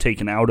Cullors, they have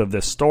taken out of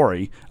this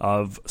story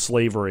of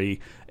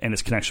slavery and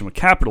its connection with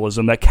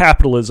capitalism that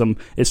capitalism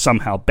is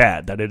somehow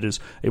bad, that it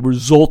is a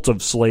result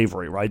of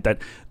slavery, right?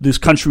 That this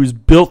country was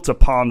built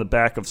upon the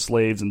back of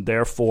slaves and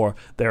therefore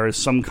there is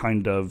some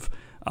kind of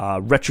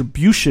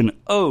retribution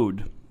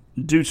owed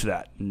due to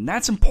that. And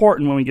that's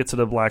important when we get to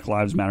the Black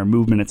Lives Matter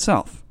movement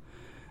itself.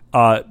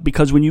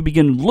 Because when you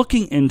begin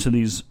looking into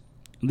these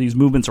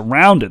movements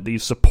around it,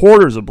 these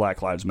supporters of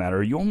Black Lives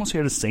Matter, you almost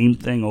hear the same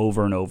thing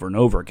over and over and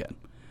over again.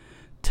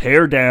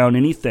 Tear down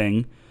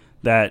anything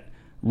that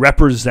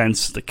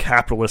represents the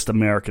capitalist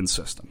American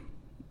system.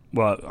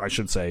 Well, I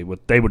should say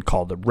what they would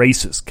call the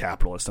racist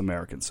capitalist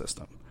American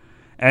system.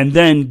 And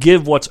then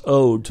give what's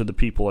owed to the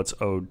people it's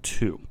owed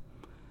to.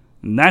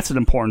 And that's an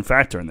important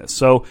factor in this.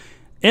 So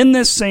in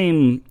this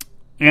same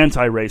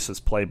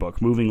anti-racist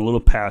playbook, moving a little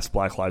past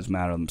Black Lives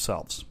Matter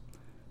themselves,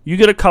 you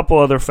get a couple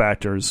other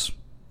factors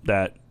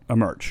that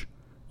emerge.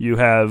 You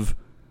have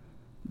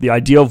the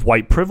idea of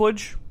white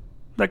privilege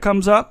that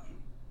comes up,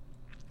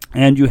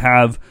 and you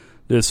have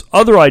this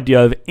other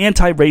idea of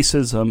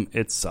anti-racism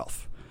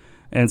itself.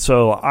 And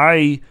so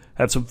I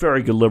have some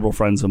very good liberal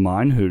friends of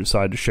mine who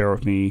decided to share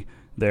with me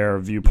their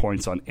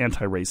viewpoints on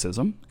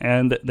anti-racism,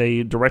 and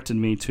they directed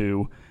me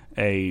to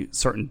a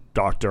certain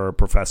doctor or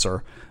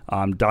professor,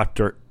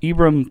 Dr.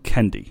 Ibram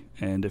Kendi.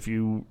 And if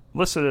you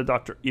listen to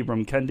Dr.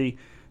 Ibram Kendi,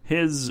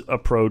 his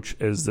approach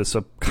is this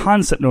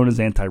concept known as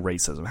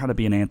anti-racism, how to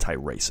be an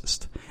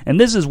anti-racist. And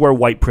this is where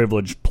white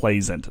privilege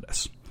plays into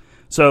this.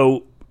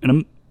 So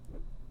I'm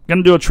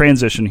going to do a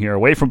transition here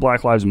away from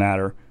Black Lives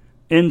Matter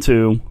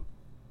into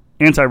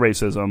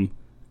anti-racism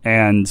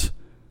and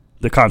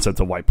the concept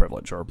of white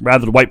privilege, or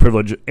rather white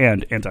privilege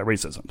and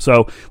anti-racism.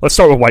 So let's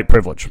start with white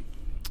privilege.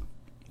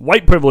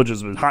 White privilege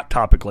has been a hot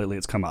topic lately.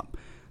 It's come up.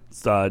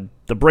 It's the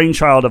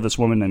brainchild of this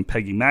woman named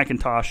Peggy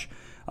McIntosh.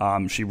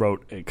 She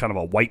wrote a kind of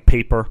a white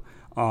paper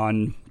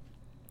on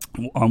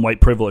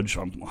white privilege.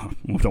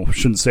 I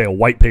shouldn't say a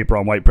white paper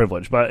on white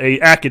privilege, but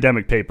a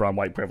academic paper on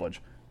white privilege.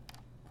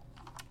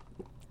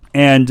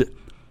 And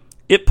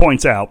it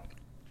points out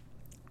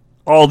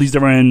all these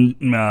different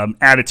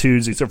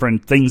attitudes, these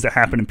different things that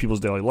happen in people's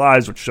daily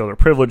lives, which show their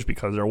privilege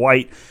because they're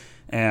white.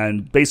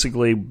 And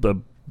basically, the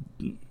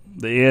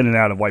in and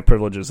out of white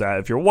privilege is that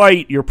if you're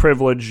white, you're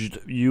privileged.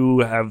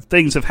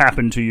 Things have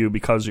happened to you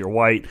because you're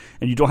white,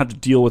 and you don't have to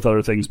deal with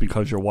other things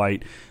because you're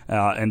white.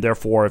 And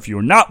therefore, if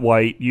you're not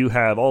white, you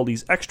have all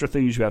these extra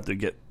things you have to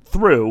get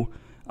through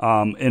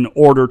in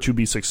order to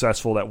be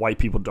successful that white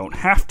people don't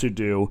have to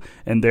do,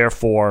 and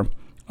therefore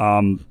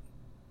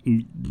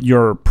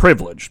you're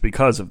privileged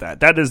because of that.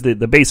 That is the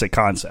basic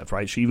concept,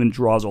 right? She even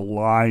draws a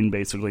line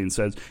basically and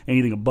says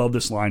anything above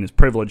this line is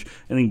privilege,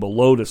 anything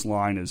below this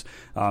line is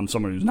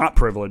someone who's not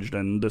privileged,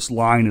 and this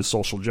line is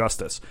social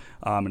justice.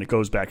 And it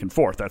goes back and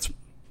forth. That's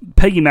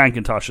Peggy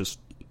McIntosh's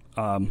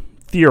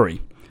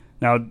theory.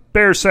 Now, it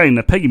bears saying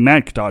that Peggy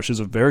McIntosh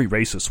is a very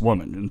racist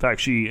woman. In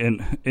fact, she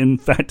in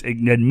fact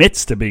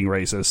admits to being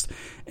racist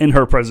in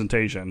her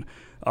presentation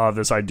of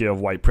this idea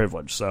of white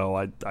privilege. So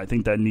I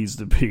think that needs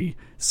to be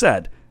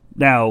said.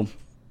 Now,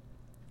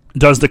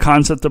 does the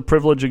concept of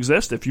privilege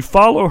exist? If you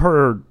follow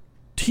her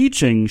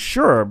teaching,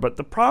 sure, but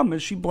the problem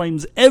is she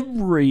blames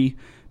every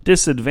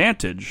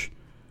disadvantage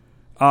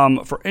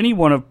for any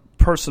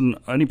person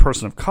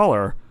of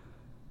color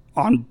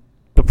on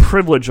the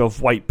privilege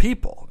of white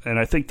people. And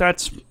I think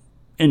that's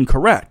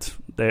incorrect.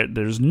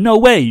 There's no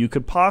way you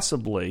could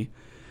possibly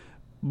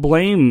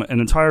blame an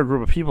entire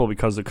group of people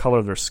because of the color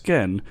of their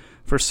skin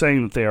for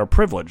saying that they are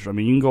privileged. I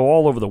mean, you can go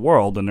all over the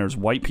world, and there's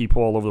white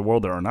people all over the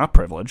world that are not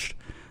privileged,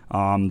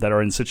 that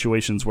are in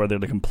situations where they're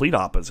the complete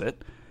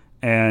opposite,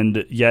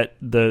 and yet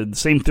the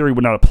same theory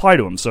would not apply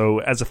to them. So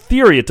as a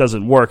theory, it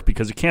doesn't work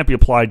because it can't be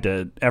applied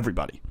to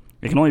everybody.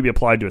 It can only be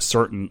applied to a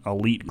certain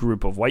elite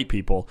group of white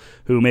people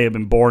who may have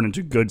been born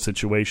into good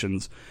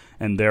situations,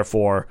 and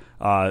therefore,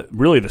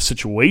 really the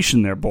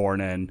situation they're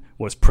born in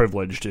was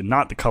privileged and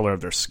not the color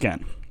of their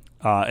skin.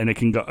 And it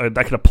can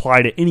that can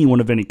apply to anyone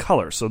of any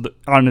color. So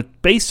on a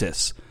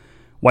basis,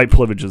 white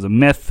privilege is a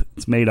myth.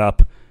 It's made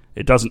up.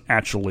 It doesn't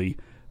actually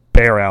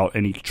bear out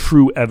any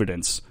true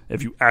evidence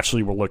if you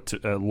actually will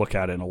look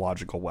at it in a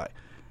logical way.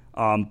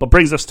 But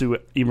brings us to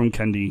Ibram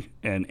Kendi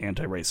and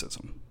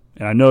anti-racism.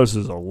 And I know this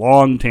is a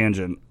long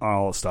tangent on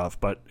all this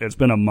stuff, but it's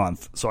been a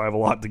month, so I have a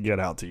lot to get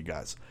out to you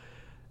guys.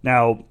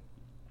 Now,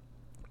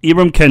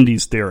 Ibram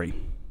Kendi's theory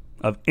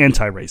of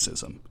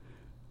anti-racism,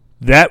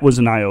 that was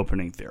an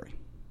eye-opening theory.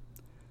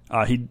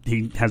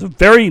 He has a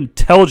very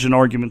intelligent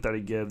argument that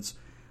he gives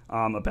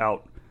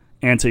about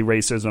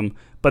anti-racism,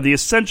 but the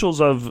essentials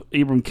of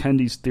Ibram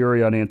Kendi's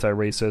theory on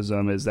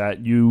anti-racism is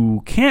that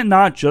you can't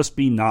not just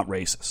be not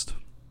racist.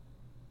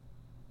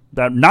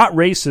 That not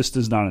racist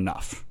is not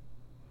enough.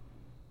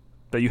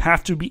 That you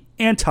have to be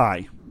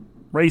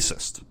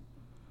anti-racist.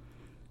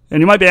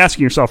 And you might be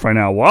asking yourself right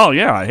now, well,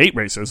 yeah, I hate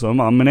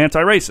racism, I'm an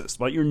anti-racist.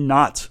 But you're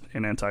not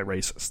an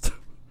anti-racist.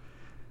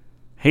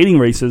 Hating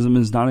racism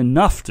is not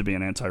enough to be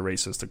an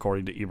anti-racist,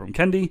 according to Ibram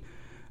Kendi.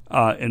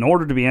 In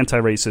order to be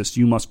anti-racist,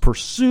 you must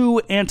pursue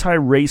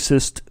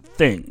anti-racist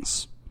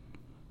things.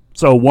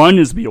 So one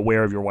is to be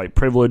aware of your white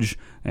privilege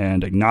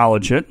and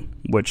acknowledge it,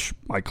 which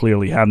I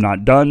clearly have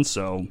not done,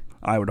 so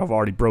I would have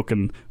already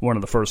broken one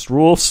of the first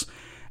rules.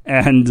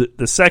 And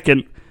the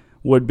second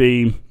would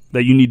be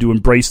that you need to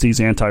embrace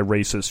these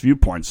anti-racist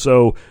viewpoints.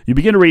 So you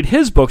begin to read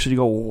his books and you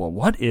go, well,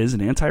 what is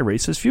an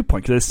anti-racist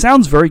viewpoint? Because it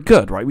sounds very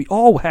good, right? We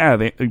all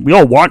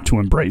want to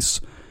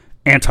embrace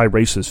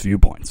anti-racist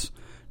viewpoints.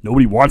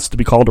 Nobody wants to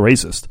be called a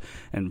racist.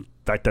 And in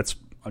fact, that's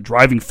a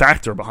driving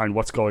factor behind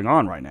what's going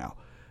on right now.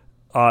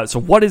 So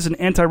what is an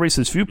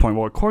anti-racist viewpoint?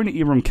 Well, according to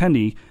Ibram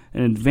Kendi,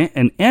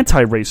 an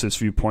anti-racist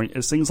viewpoint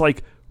is things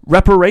like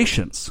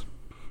reparations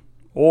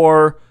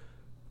or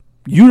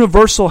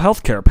universal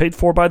health care paid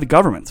for by the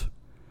government.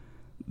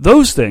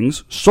 Those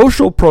things,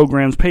 social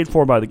programs paid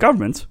for by the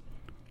government,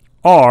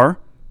 are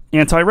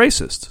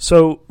anti-racist.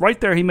 So right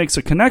there he makes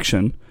a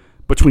connection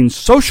between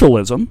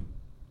socialism,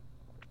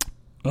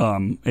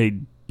 a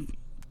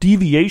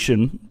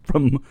deviation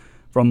from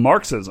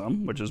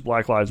Marxism, which is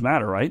Black Lives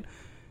Matter, right?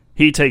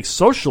 He takes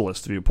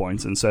socialist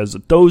viewpoints and says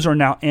that those are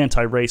now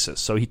anti-racist.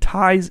 So he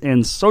ties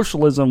in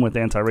socialism with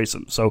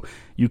anti-racism. So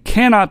you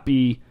cannot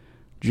be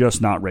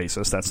just not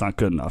racist. That's not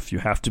good enough. You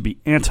have to be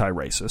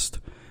anti-racist.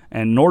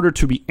 And in order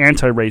to be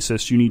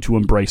anti-racist, you need to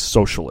embrace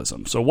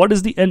socialism. So what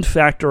is the end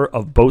factor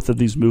of both of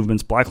these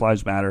movements, Black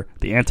Lives Matter,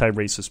 the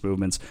anti-racist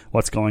movements?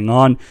 What's going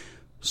on?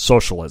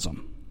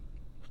 Socialism.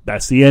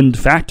 That's the end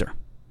factor.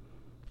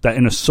 That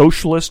in a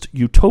socialist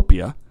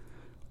utopia,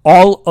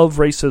 all of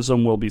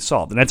racism will be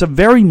solved. And that's a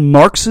very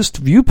Marxist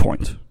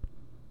viewpoint.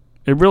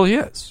 It really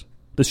is.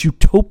 This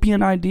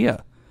utopian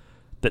idea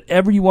that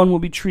everyone will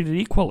be treated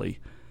equally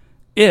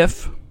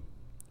if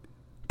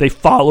they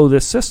follow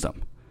this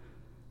system.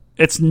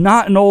 It's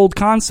not an old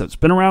concept. It's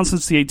been around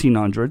since the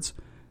 1800s.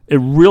 It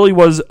really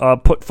was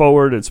put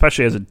forward,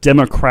 especially as a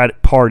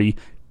Democratic Party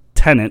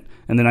tenet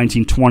in the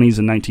 1920s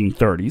and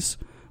 1930s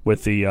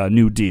with the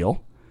New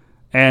Deal,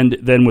 and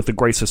then with the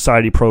Great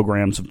Society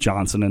programs of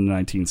Johnson in the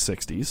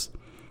 1960s,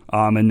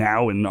 and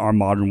now in our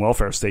modern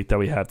welfare state that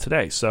we have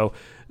today. So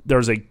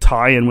there's a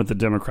tie-in with the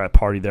Democrat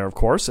Party there, of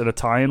course, and a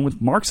tie-in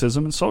with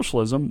Marxism and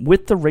socialism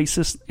with the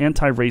racist,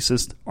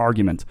 anti-racist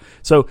argument.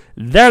 So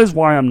that is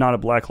why I'm not a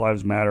Black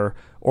Lives Matter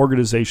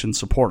organization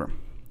supporter.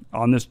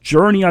 On this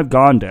journey I've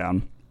gone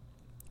down,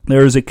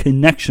 there is a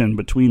connection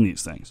between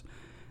these things.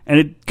 And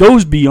it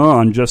goes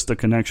beyond just the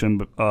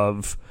connection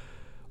of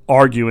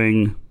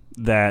arguing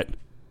that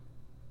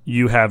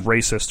you have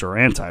racist or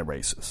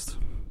anti-racist,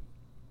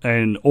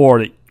 or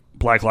that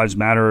Black Lives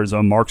Matter is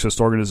a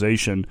Marxist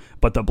organization,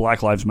 but the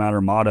Black Lives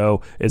Matter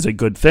motto is a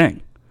good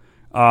thing.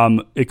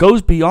 It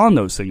goes beyond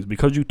those things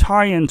because you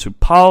tie into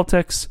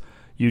politics,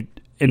 you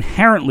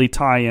inherently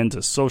tie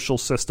into social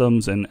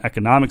systems and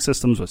economic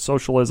systems with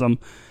socialism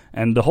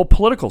and the whole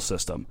political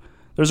system.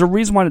 There's a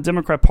reason why the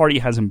Democrat Party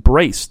has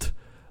embraced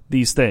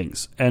these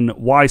things and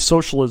why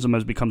socialism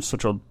has become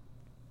such a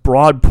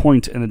broad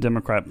point in the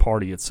Democrat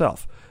Party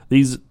itself.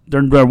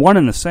 They're one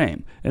and the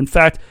same. In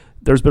fact,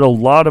 there's been a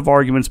lot of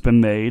arguments been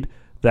made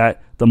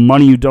that the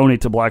money you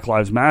donate to Black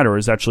Lives Matter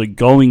is actually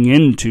going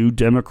into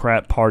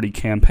Democrat Party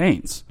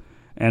campaigns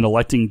and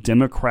electing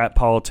Democrat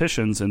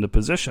politicians into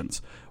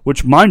positions,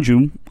 which, mind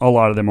you, a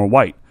lot of them are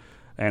white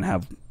and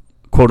have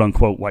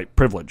quote-unquote white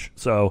privilege.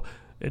 So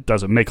it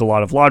doesn't make a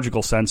lot of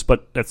logical sense,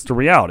 but that's the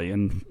reality.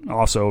 And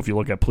also, if you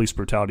look at police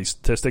brutality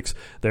statistics,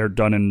 they're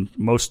done in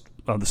most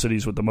of the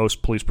cities with the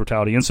most police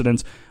brutality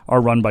incidents are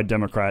run by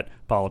Democrat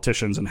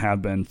politicians and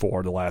have been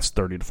for the last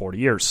 30 to 40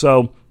 years.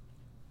 So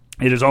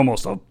it is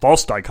almost a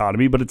false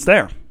dichotomy, but it's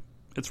there.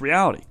 It's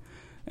reality.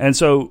 And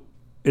so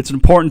it's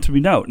important to be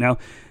noted. Now,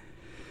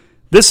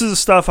 this is the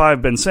stuff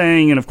I've been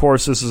saying, and of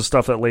course, this is the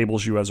stuff that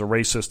labels you as a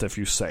racist if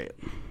you say it.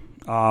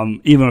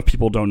 Even if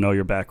people don't know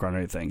your background or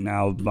anything.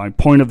 Now, my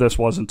point of this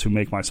wasn't to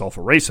make myself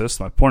a racist.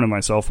 My point of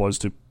myself was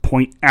to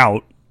point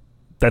out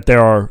that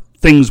there are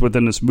things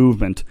within this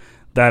movement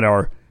that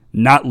are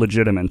not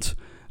legitimate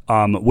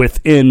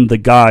within the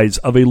guise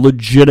of a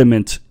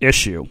legitimate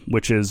issue,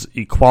 which is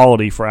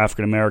equality for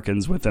African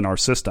Americans within our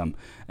system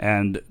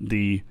and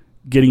the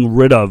getting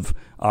rid of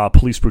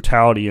police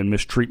brutality and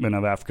mistreatment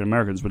of African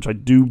Americans, which I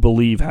do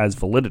believe has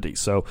validity.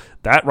 So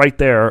that right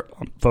there,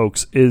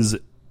 folks, is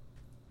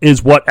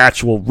what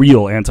actual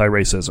real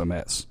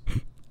anti-racism is.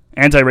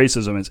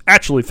 Anti-racism is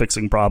actually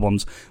fixing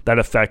problems that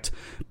affect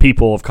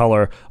people of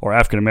color or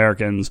African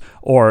Americans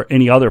or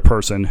any other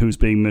person who's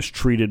being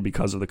mistreated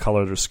because of the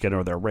color of their skin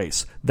or their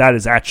race. That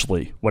is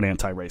actually what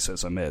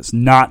anti-racism is,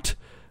 not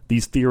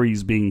these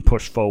theories being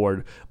pushed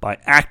forward by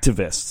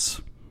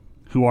activists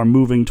who are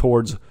moving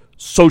towards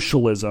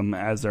socialism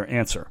as their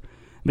answer,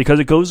 because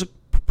it goes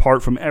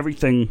apart from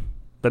everything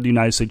that the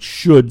United States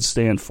should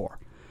stand for.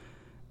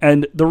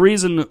 And the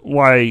reason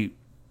why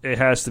it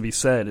has to be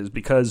said is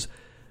because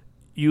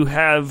you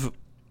have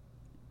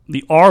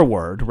the R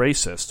word,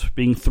 racist,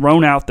 being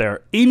thrown out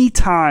there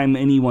anytime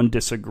anyone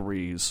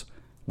disagrees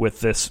with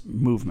this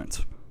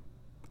movement.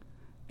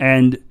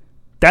 And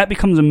that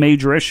becomes a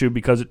major issue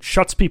because it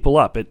shuts people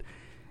up.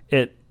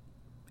 It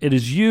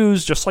is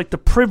used, just like the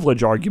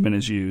privilege argument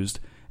is used,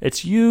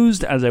 it's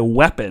used as a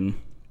weapon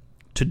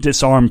to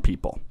disarm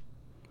people.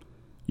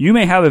 You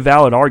may have a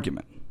valid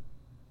argument.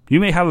 You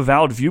may have a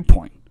valid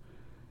viewpoint.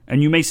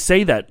 And you may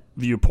say that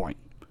viewpoint.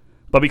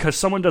 But because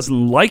someone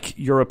doesn't like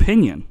your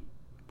opinion,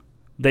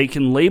 they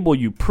can label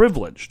you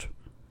privileged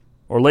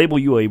or label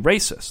you a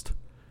racist.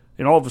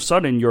 And all of a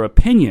sudden, your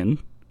opinion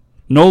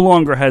no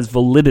longer has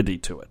validity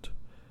to it.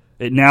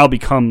 It now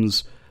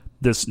becomes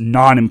this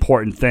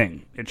non-important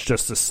thing. It's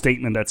just a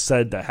statement that's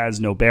said that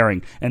has no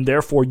bearing. And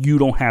therefore, you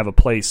don't have a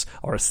place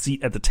or a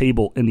seat at the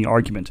table in the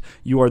argument.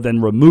 You are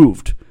then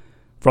removed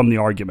from the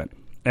argument.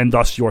 And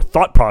thus, your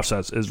thought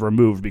process is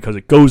removed because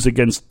it goes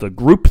against the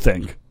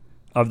groupthink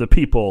of the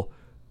people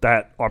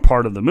that are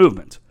part of the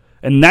movement.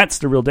 And that's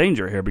the real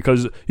danger here,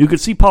 because you could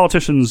see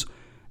politicians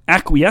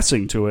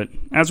acquiescing to it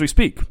as we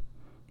speak.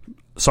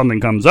 Something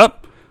comes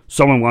up,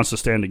 someone wants to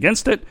stand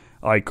against it,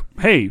 like,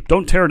 hey,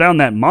 don't tear down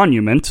that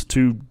monument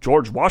to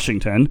George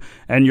Washington,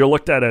 and you're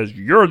looked at as,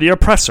 you're the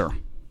oppressor.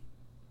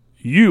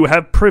 You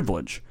have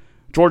privilege.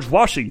 George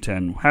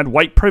Washington had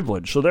white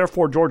privilege, so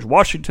therefore George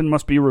Washington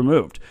must be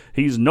removed.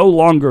 He's no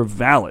longer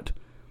valid.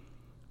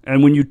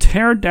 And when you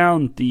tear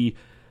down the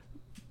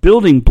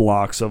building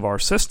blocks of our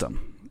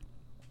system,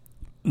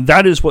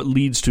 that is what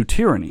leads to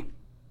tyranny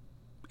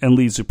and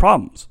leads to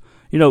problems.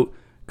 You know,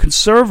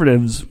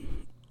 conservatives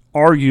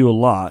argue a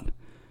lot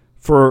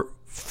for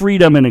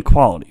freedom and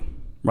equality,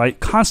 right?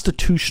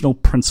 Constitutional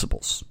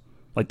principles,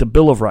 like the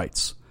Bill of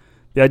Rights.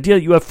 The idea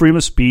that you have freedom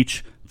of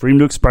speech, freedom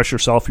to express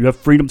yourself. You have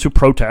freedom to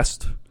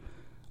protest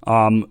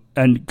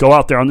and go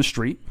out there on the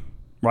street,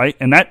 right?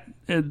 And that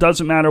it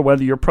doesn't matter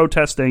whether you're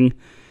protesting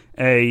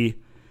a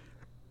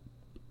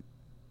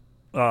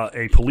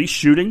police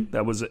shooting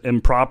that was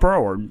improper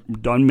or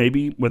done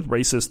maybe with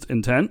racist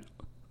intent,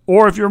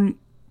 or if you're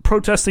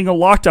protesting a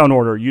lockdown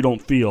order you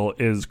don't feel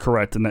is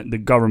correct and that the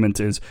government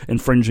is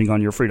infringing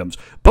on your freedoms.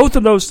 Both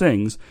of those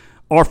things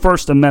are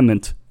First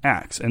Amendment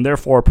acts and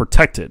therefore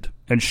protected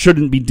and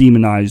shouldn't be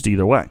demonized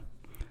either way.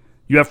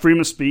 You have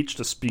freedom of speech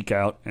to speak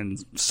out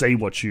and say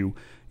what your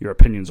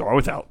opinions are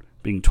without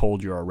being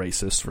told you're a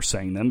racist for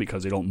saying them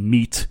because they don't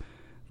meet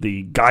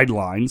the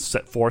guidelines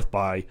set forth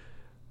by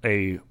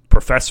a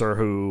professor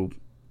who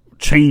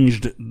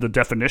changed the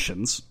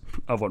definitions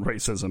of what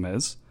racism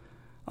is.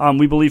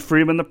 We believe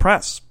freedom in the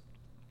press,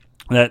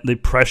 that the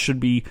press should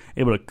be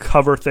able to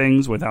cover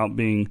things without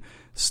being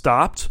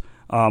stopped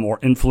or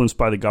influenced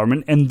by the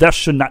government, and thus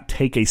should not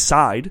take a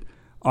side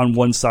on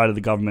one side of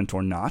the government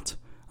or not,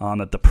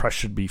 that the press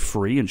should be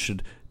free and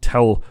should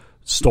tell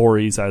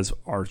stories as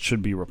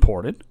should be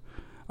reported,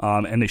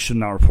 and they should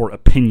not report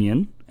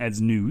opinion as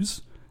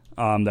news.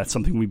 That's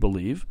something we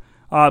believe.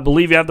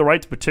 Believe you have the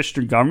right to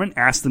petition your government,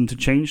 ask them to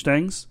change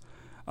things,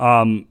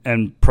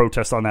 and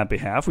protest on that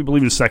behalf. We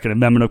believe in the Second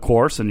Amendment, of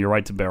course, and your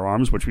right to bear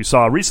arms, which we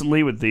saw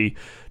recently with the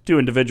two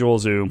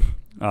individuals who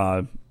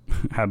have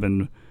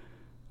been,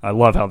 I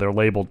love how they're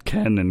labeled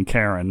Ken and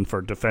Karen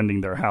for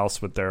defending their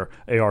house with their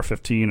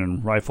AR-15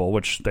 and rifle,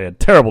 which they had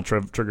terrible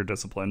trigger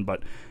discipline,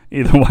 but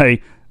either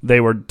way,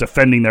 they were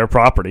defending their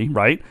property,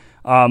 right?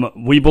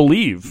 We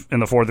believe in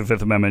the Fourth and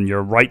Fifth Amendment,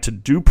 your right to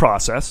due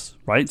process,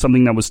 right?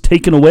 Something that was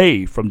taken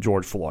away from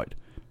George Floyd.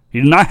 He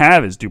did not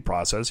have his due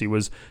process. He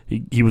was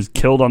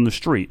killed on the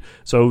street.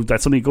 So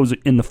that's something that goes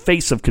in the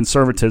face of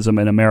conservatism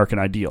and American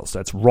ideals.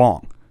 That's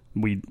wrong.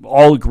 We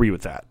all agree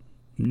with that.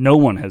 No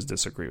one has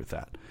disagreed with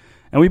that.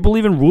 And we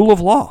believe in rule of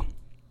law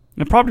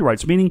and property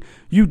rights, meaning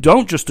you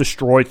don't just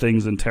destroy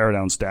things and tear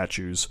down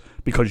statues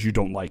because you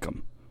don't like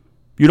them.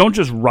 You don't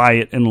just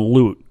riot and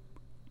loot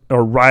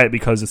or riot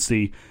because it's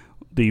the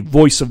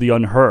voice of the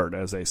unheard,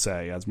 as they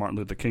say, as Martin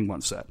Luther King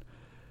once said.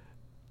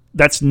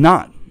 That's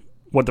not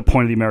what the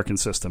point of the American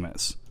system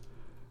is.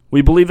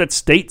 We believe that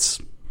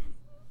states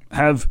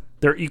have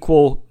their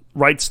equal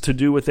rights to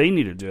do what they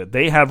need to do.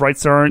 They have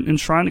rights that are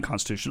enshrined in the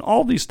Constitution.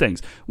 All these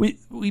things.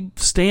 We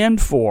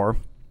stand for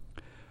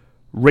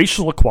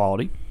racial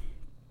equality,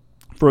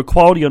 for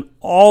equality on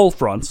all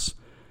fronts,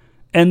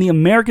 and the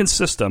American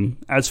system,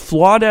 as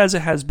flawed as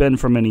it has been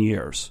for many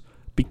years,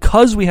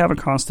 because we have a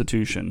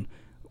Constitution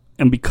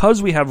and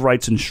because we have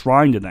rights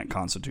enshrined in that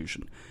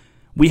Constitution,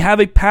 we have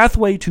a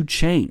pathway to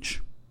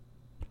change.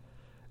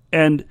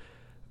 And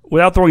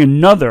without throwing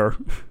another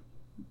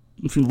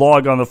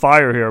log on the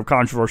fire here of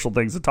controversial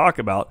things to talk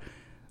about,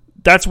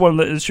 that's one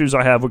of the issues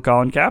I have with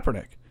Colin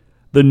Kaepernick.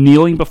 The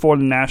kneeling before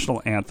the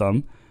national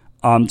anthem,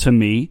 to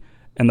me,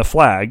 and the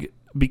flag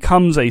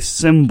becomes a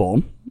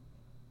symbol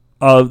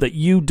of that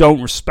you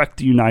don't respect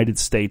the United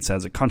States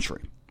as a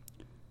country.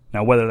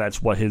 Now, whether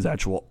that's what his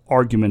actual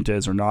argument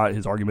is or not,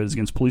 his argument is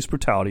against police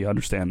brutality, I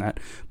understand that.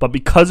 But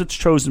because it's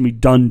chosen to be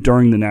done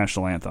during the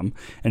national anthem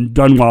and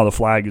done while the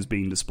flag is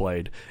being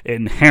displayed, it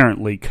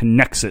inherently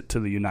connects it to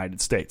the United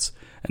States.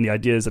 And the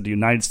idea is that the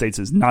United States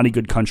is not a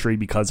good country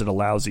because it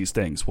allows these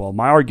things. Well,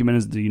 my argument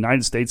is that the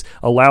United States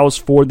allows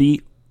for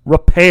the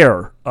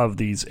repair of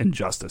these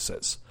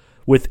injustices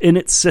within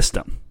its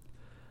system.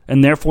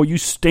 And therefore you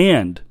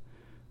stand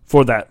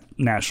for that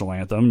national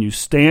anthem, you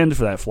stand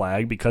for that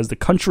flag because the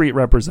country it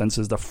represents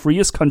is the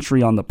freest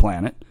country on the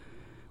planet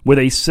with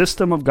a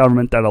system of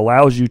government that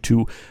allows you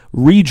to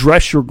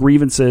redress your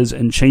grievances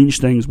and change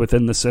things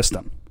within the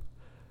system.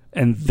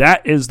 And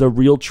that is the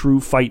real true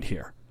fight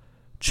here,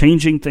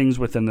 changing things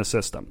within the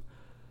system.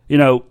 You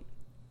know,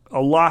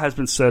 a lot has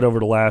been said over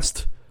the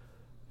last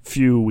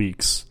few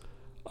weeks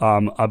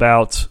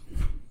about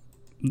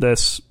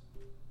this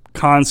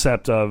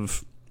concept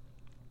of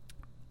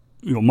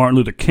Martin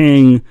Luther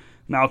King,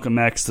 Malcolm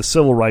X, the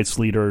civil rights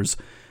leaders,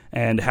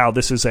 and how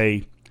this is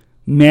a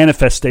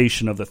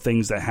manifestation of the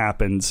things that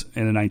happened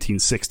in the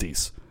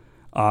 1960s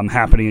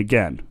happening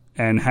again,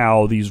 and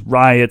how these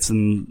riots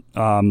and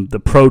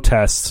the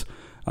protests,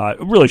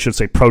 really should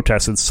say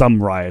protests and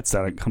some riots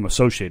that come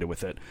associated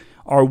with it,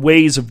 are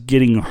ways of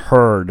getting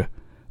heard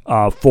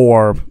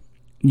for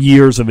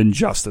years of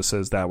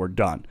injustices that were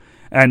done.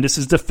 And this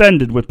is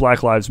defended with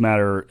Black Lives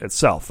Matter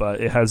itself.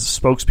 It has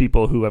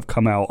spokespeople who have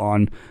come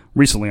out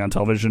recently on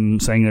television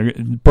saying they're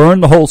going to burn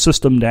the whole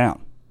system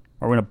down.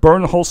 We're going to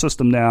burn the whole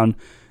system down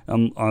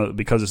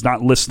because it's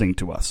not listening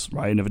to us,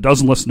 right? And if it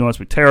doesn't listen to us,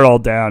 we tear it all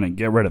down and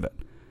get rid of it.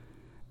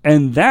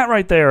 And that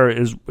right there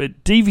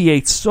it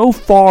deviates so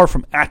far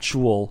from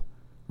actual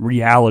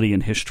reality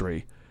and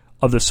history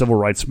of the civil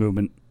rights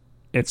movement.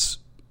 It's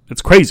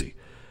crazy.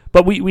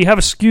 But we have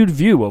a skewed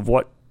view of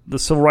what the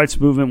civil rights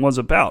movement was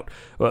about.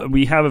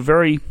 We have a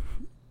very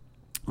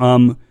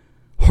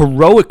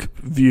heroic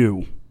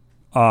view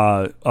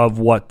of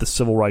what the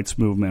civil rights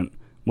movement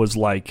was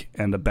like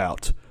and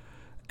about.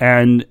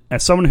 And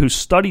as someone who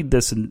studied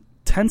this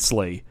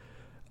intensely,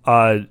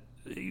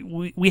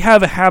 we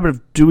have a habit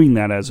of doing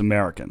that as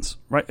Americans,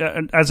 right?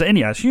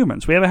 As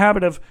humans, we have a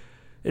habit of,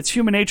 it's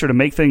human nature to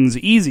make things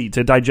easy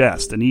to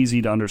digest and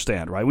easy to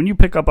understand, right? When you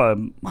pick up a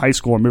high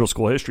school or middle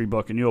school history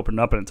book and you open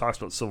it up and it talks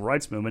about the civil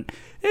rights movement,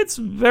 it's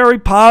very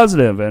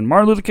positive, and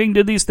Martin Luther King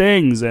did these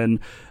things, and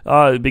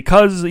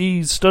because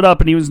he stood up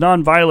and he was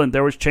nonviolent,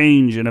 there was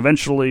change, and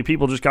eventually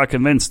people just got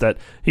convinced that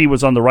he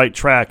was on the right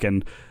track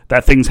and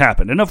that things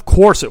happened. And of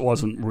course it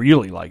wasn't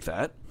really like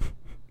that.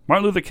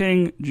 Martin Luther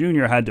King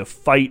Jr. had to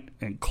fight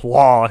and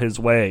claw his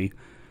way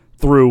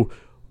through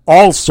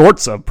all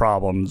sorts of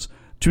problems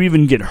to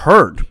even get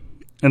heard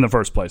in the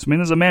first place. I mean,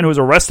 there's a man who was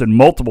arrested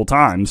multiple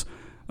times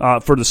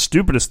for the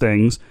stupidest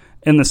things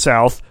in the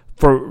South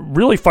for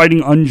really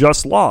fighting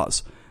unjust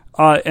laws.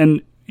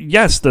 And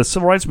yes, the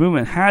civil rights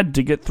movement had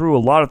to get through a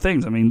lot of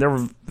things. I mean,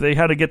 they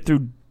had to get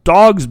through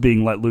dogs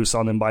being let loose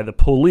on them by the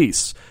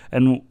police,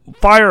 and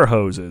fire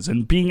hoses,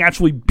 and being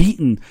actually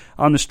beaten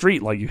on the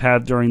street like you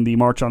had during the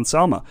March on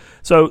Selma.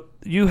 So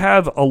you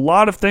have a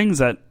lot of things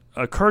that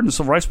occurred in the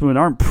civil rights movement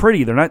aren't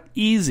pretty. They're not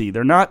easy.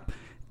 They're not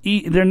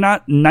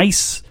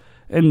nice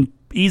and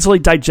easily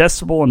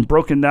digestible and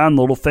broken down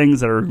little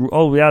things that are,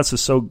 oh yeah, this is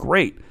so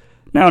great.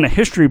 Now in a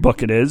history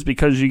book it is,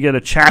 because you get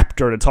a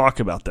chapter to talk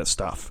about this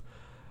stuff.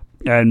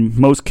 And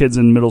most kids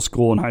in middle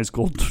school and high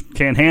school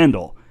can't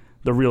handle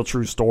the real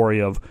true story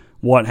of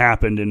what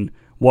happened and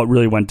what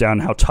really went down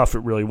and how tough it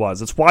really was.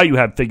 That's why you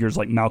have figures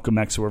like Malcolm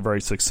X who were very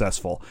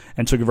successful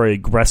and took a very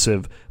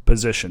aggressive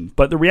position.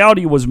 But the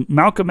reality was,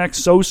 Malcolm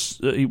X,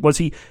 was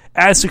he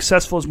as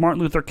successful as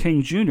Martin Luther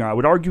King Jr.? I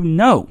would argue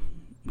no.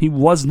 He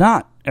was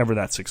not ever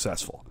that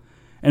successful.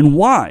 And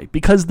why?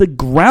 Because the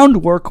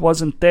groundwork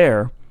wasn't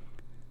there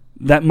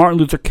that Martin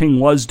Luther King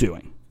was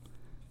doing.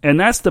 And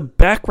that's the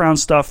background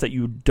stuff that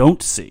you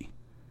don't see.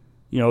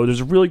 You know,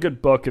 there's a really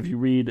good book if you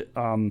read,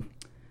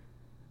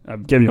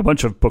 I've given you a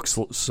bunch of book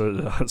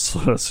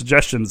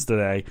suggestions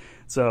today,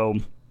 so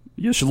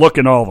you should look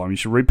in all of them. You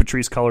should read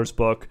Patrisse Cullors'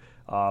 book,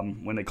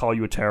 When They Call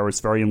You a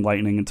Terrorist, very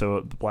enlightening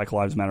into the Black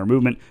Lives Matter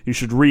movement. You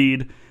should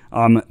read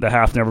The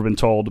Half Never Been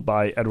Told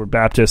by Edward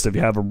Baptist. If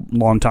you have a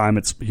long time,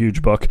 it's a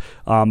huge book,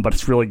 but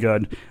it's really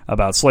good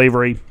about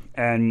slavery.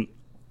 And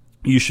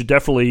you should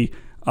definitely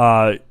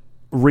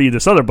read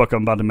this other book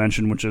I'm about to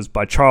mention, which is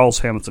by Charles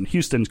Hamilton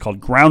Houston. It's called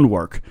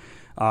Groundwork.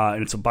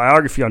 And it's a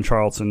biography on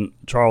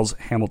Charles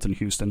Hamilton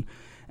Houston.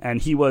 And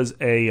he was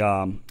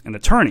an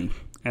attorney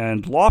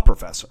and law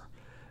professor.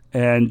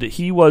 And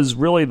he was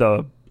really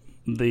the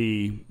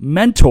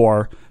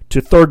mentor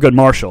to Thurgood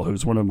Marshall,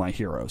 who's one of my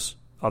heroes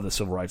of the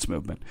civil rights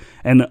movement.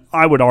 And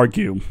I would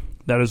argue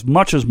that as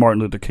much as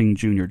Martin Luther King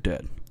Jr.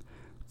 did,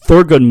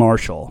 Thurgood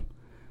Marshall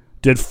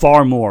did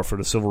far more for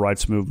the civil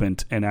rights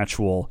movement and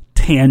actual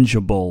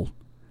tangible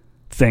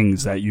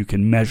things that you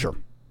can measure,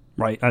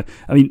 right? I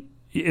mean,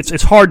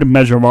 it's hard to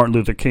measure Martin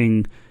Luther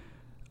King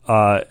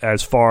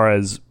as far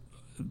as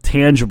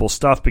tangible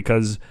stuff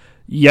because,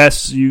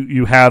 yes,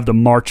 you have the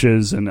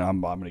marches, and I'm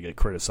going to get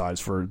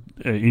criticized for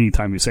any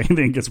time you say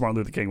anything against Martin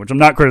Luther King, which I'm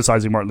not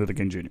criticizing Martin Luther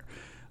King Jr.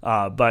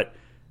 But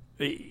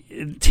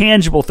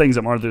tangible things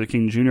at Martin Luther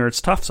King Jr.,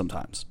 it's tough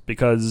sometimes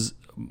because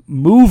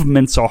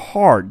movements are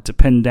hard to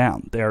pin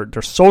down. They're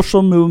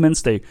social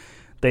movements.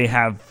 They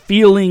have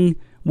feeling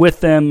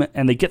with them,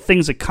 and they get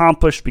things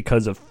accomplished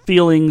because of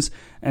feelings.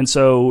 And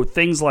so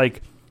things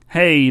like,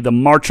 hey, the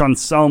March on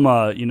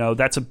Selma,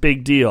 that's a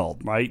big deal,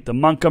 right? The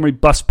Montgomery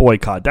bus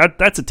boycott,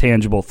 that's a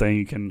tangible thing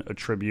you can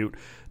attribute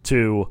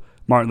to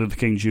Martin Luther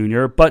King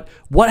Jr. But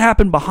what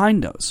happened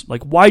behind those?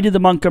 Like, why did the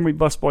Montgomery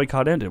bus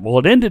boycott end? Well,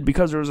 it ended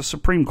because there was a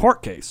Supreme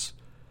Court case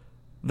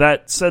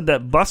that said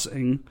that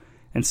busing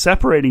and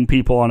separating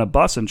people on a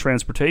bus and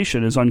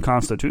transportation is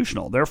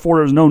unconstitutional. Therefore,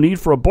 there's no need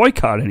for a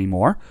boycott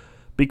anymore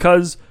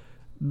because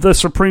the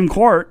Supreme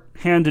Court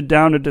handed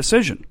down a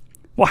decision.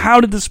 Well, how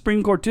did the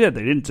Supreme Court do it?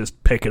 They didn't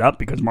just pick it up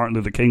because Martin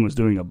Luther King was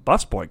doing a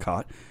bus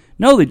boycott.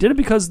 No, they did it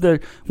because there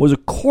was a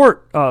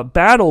court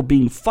battle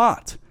being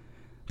fought.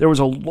 There was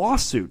a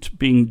lawsuit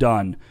being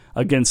done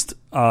against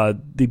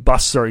the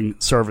bus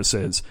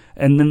services.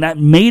 And then that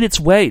made its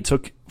way. It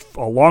took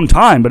a long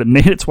time, but it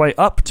made its way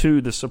up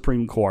to the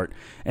Supreme Court.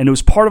 And it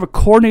was part of a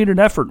coordinated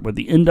effort with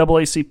the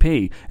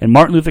NAACP and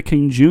Martin Luther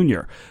King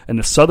Jr. and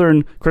the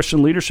Southern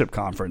Christian Leadership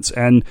Conference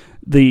and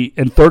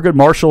Thurgood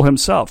Marshall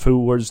himself, who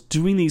was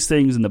doing these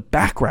things in the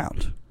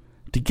background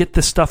to get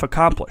this stuff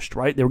accomplished,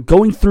 right? They were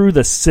going through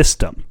the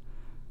system.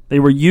 They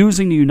were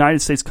using the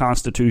United States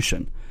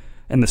Constitution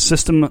and the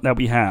system that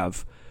we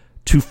have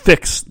to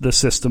fix the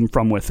system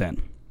from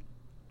within.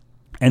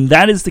 And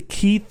that is the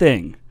key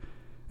thing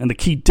and the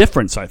key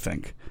difference, I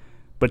think,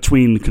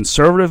 between the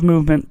conservative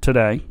movement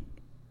today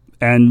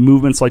and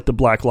movements like the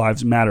Black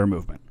Lives Matter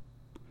movement.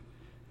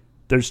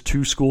 There's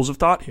two schools of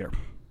thought here.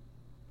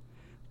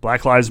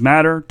 Black Lives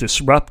Matter,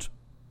 disrupt,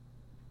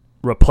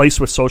 replace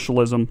with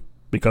socialism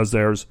because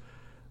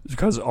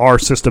our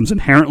system's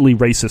inherently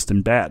racist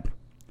and bad.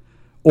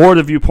 Or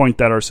the viewpoint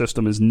that our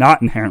system is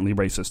not inherently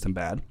racist and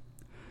bad,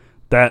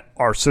 that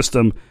our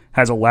system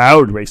has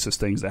allowed racist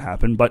things to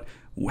happen, but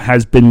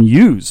has been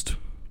used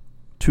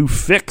to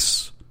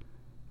fix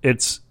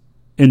its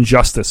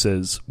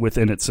injustices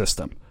within its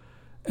system.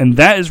 And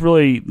that is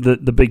really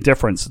the big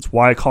difference. It's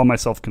why I call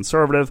myself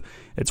conservative.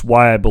 It's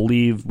why I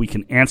believe we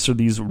can answer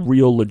these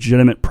real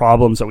legitimate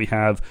problems that we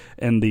have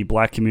in the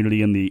black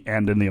community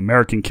and in the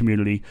American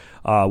community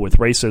with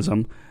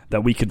racism,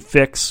 that we could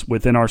fix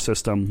within our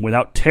system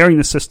without tearing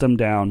the system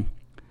down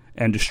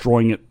and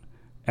destroying it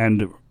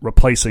and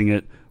replacing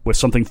it with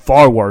something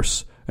far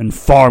worse and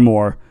far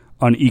more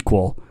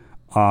unequal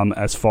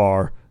as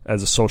far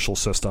as a social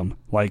system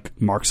like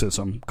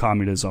Marxism,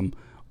 communism,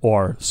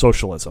 or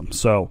socialism.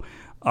 So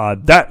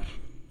that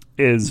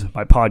is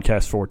my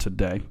podcast for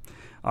today.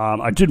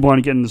 I did want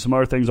to get into some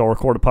other things. I'll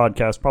record a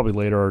podcast probably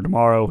later or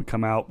tomorrow,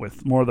 come out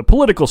with more of the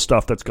political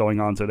stuff that's going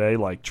on today,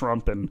 like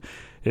Trump and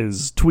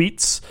his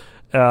tweets,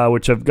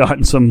 which have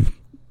gotten some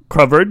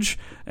coverage,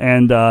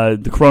 and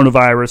the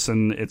coronavirus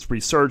and its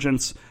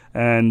resurgence,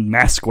 and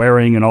mask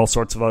wearing and all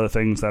sorts of other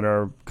things that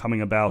are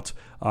coming about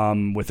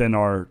within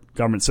our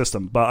government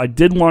system. But I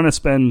did want to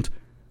spend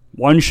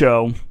one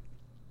show,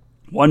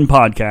 one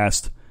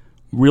podcast,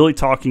 really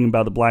talking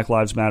about the Black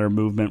Lives Matter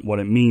movement, what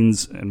it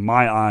means in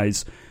my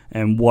eyes,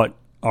 and what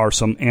are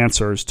some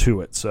answers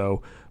to it.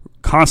 So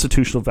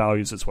constitutional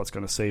values is what's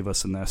going to save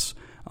us in this.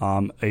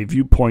 A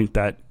viewpoint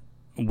that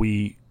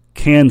we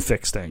can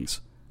fix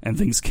things and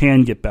things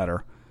can get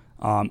better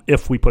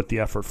if we put the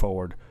effort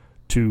forward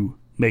to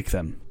make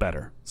them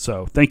better.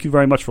 So thank you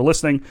very much for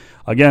listening.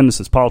 Again,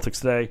 this is Politics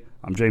Today.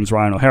 I'm James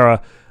Ryan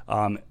O'Hara.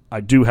 I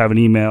do have an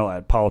email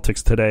at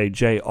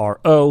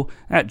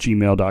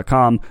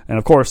politicstodayjro@gmail.com. And,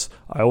 of course,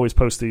 I always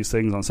post these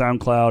things on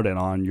SoundCloud and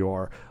on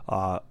your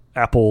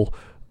Apple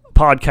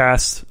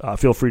podcasts.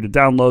 Feel free to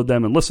download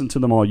them and listen to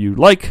them all you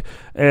like.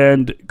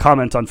 And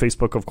comment on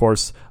Facebook, of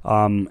course,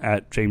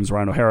 at James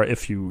Ryan O'Hara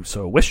if you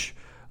so wish.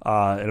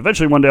 And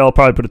eventually one day I'll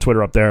probably put a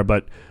Twitter up there,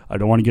 but I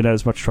don't want to get in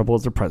as much trouble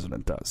as the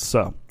president does.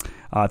 So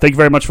thank you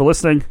very much for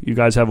listening. You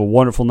guys have a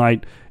wonderful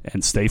night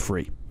and stay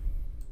free.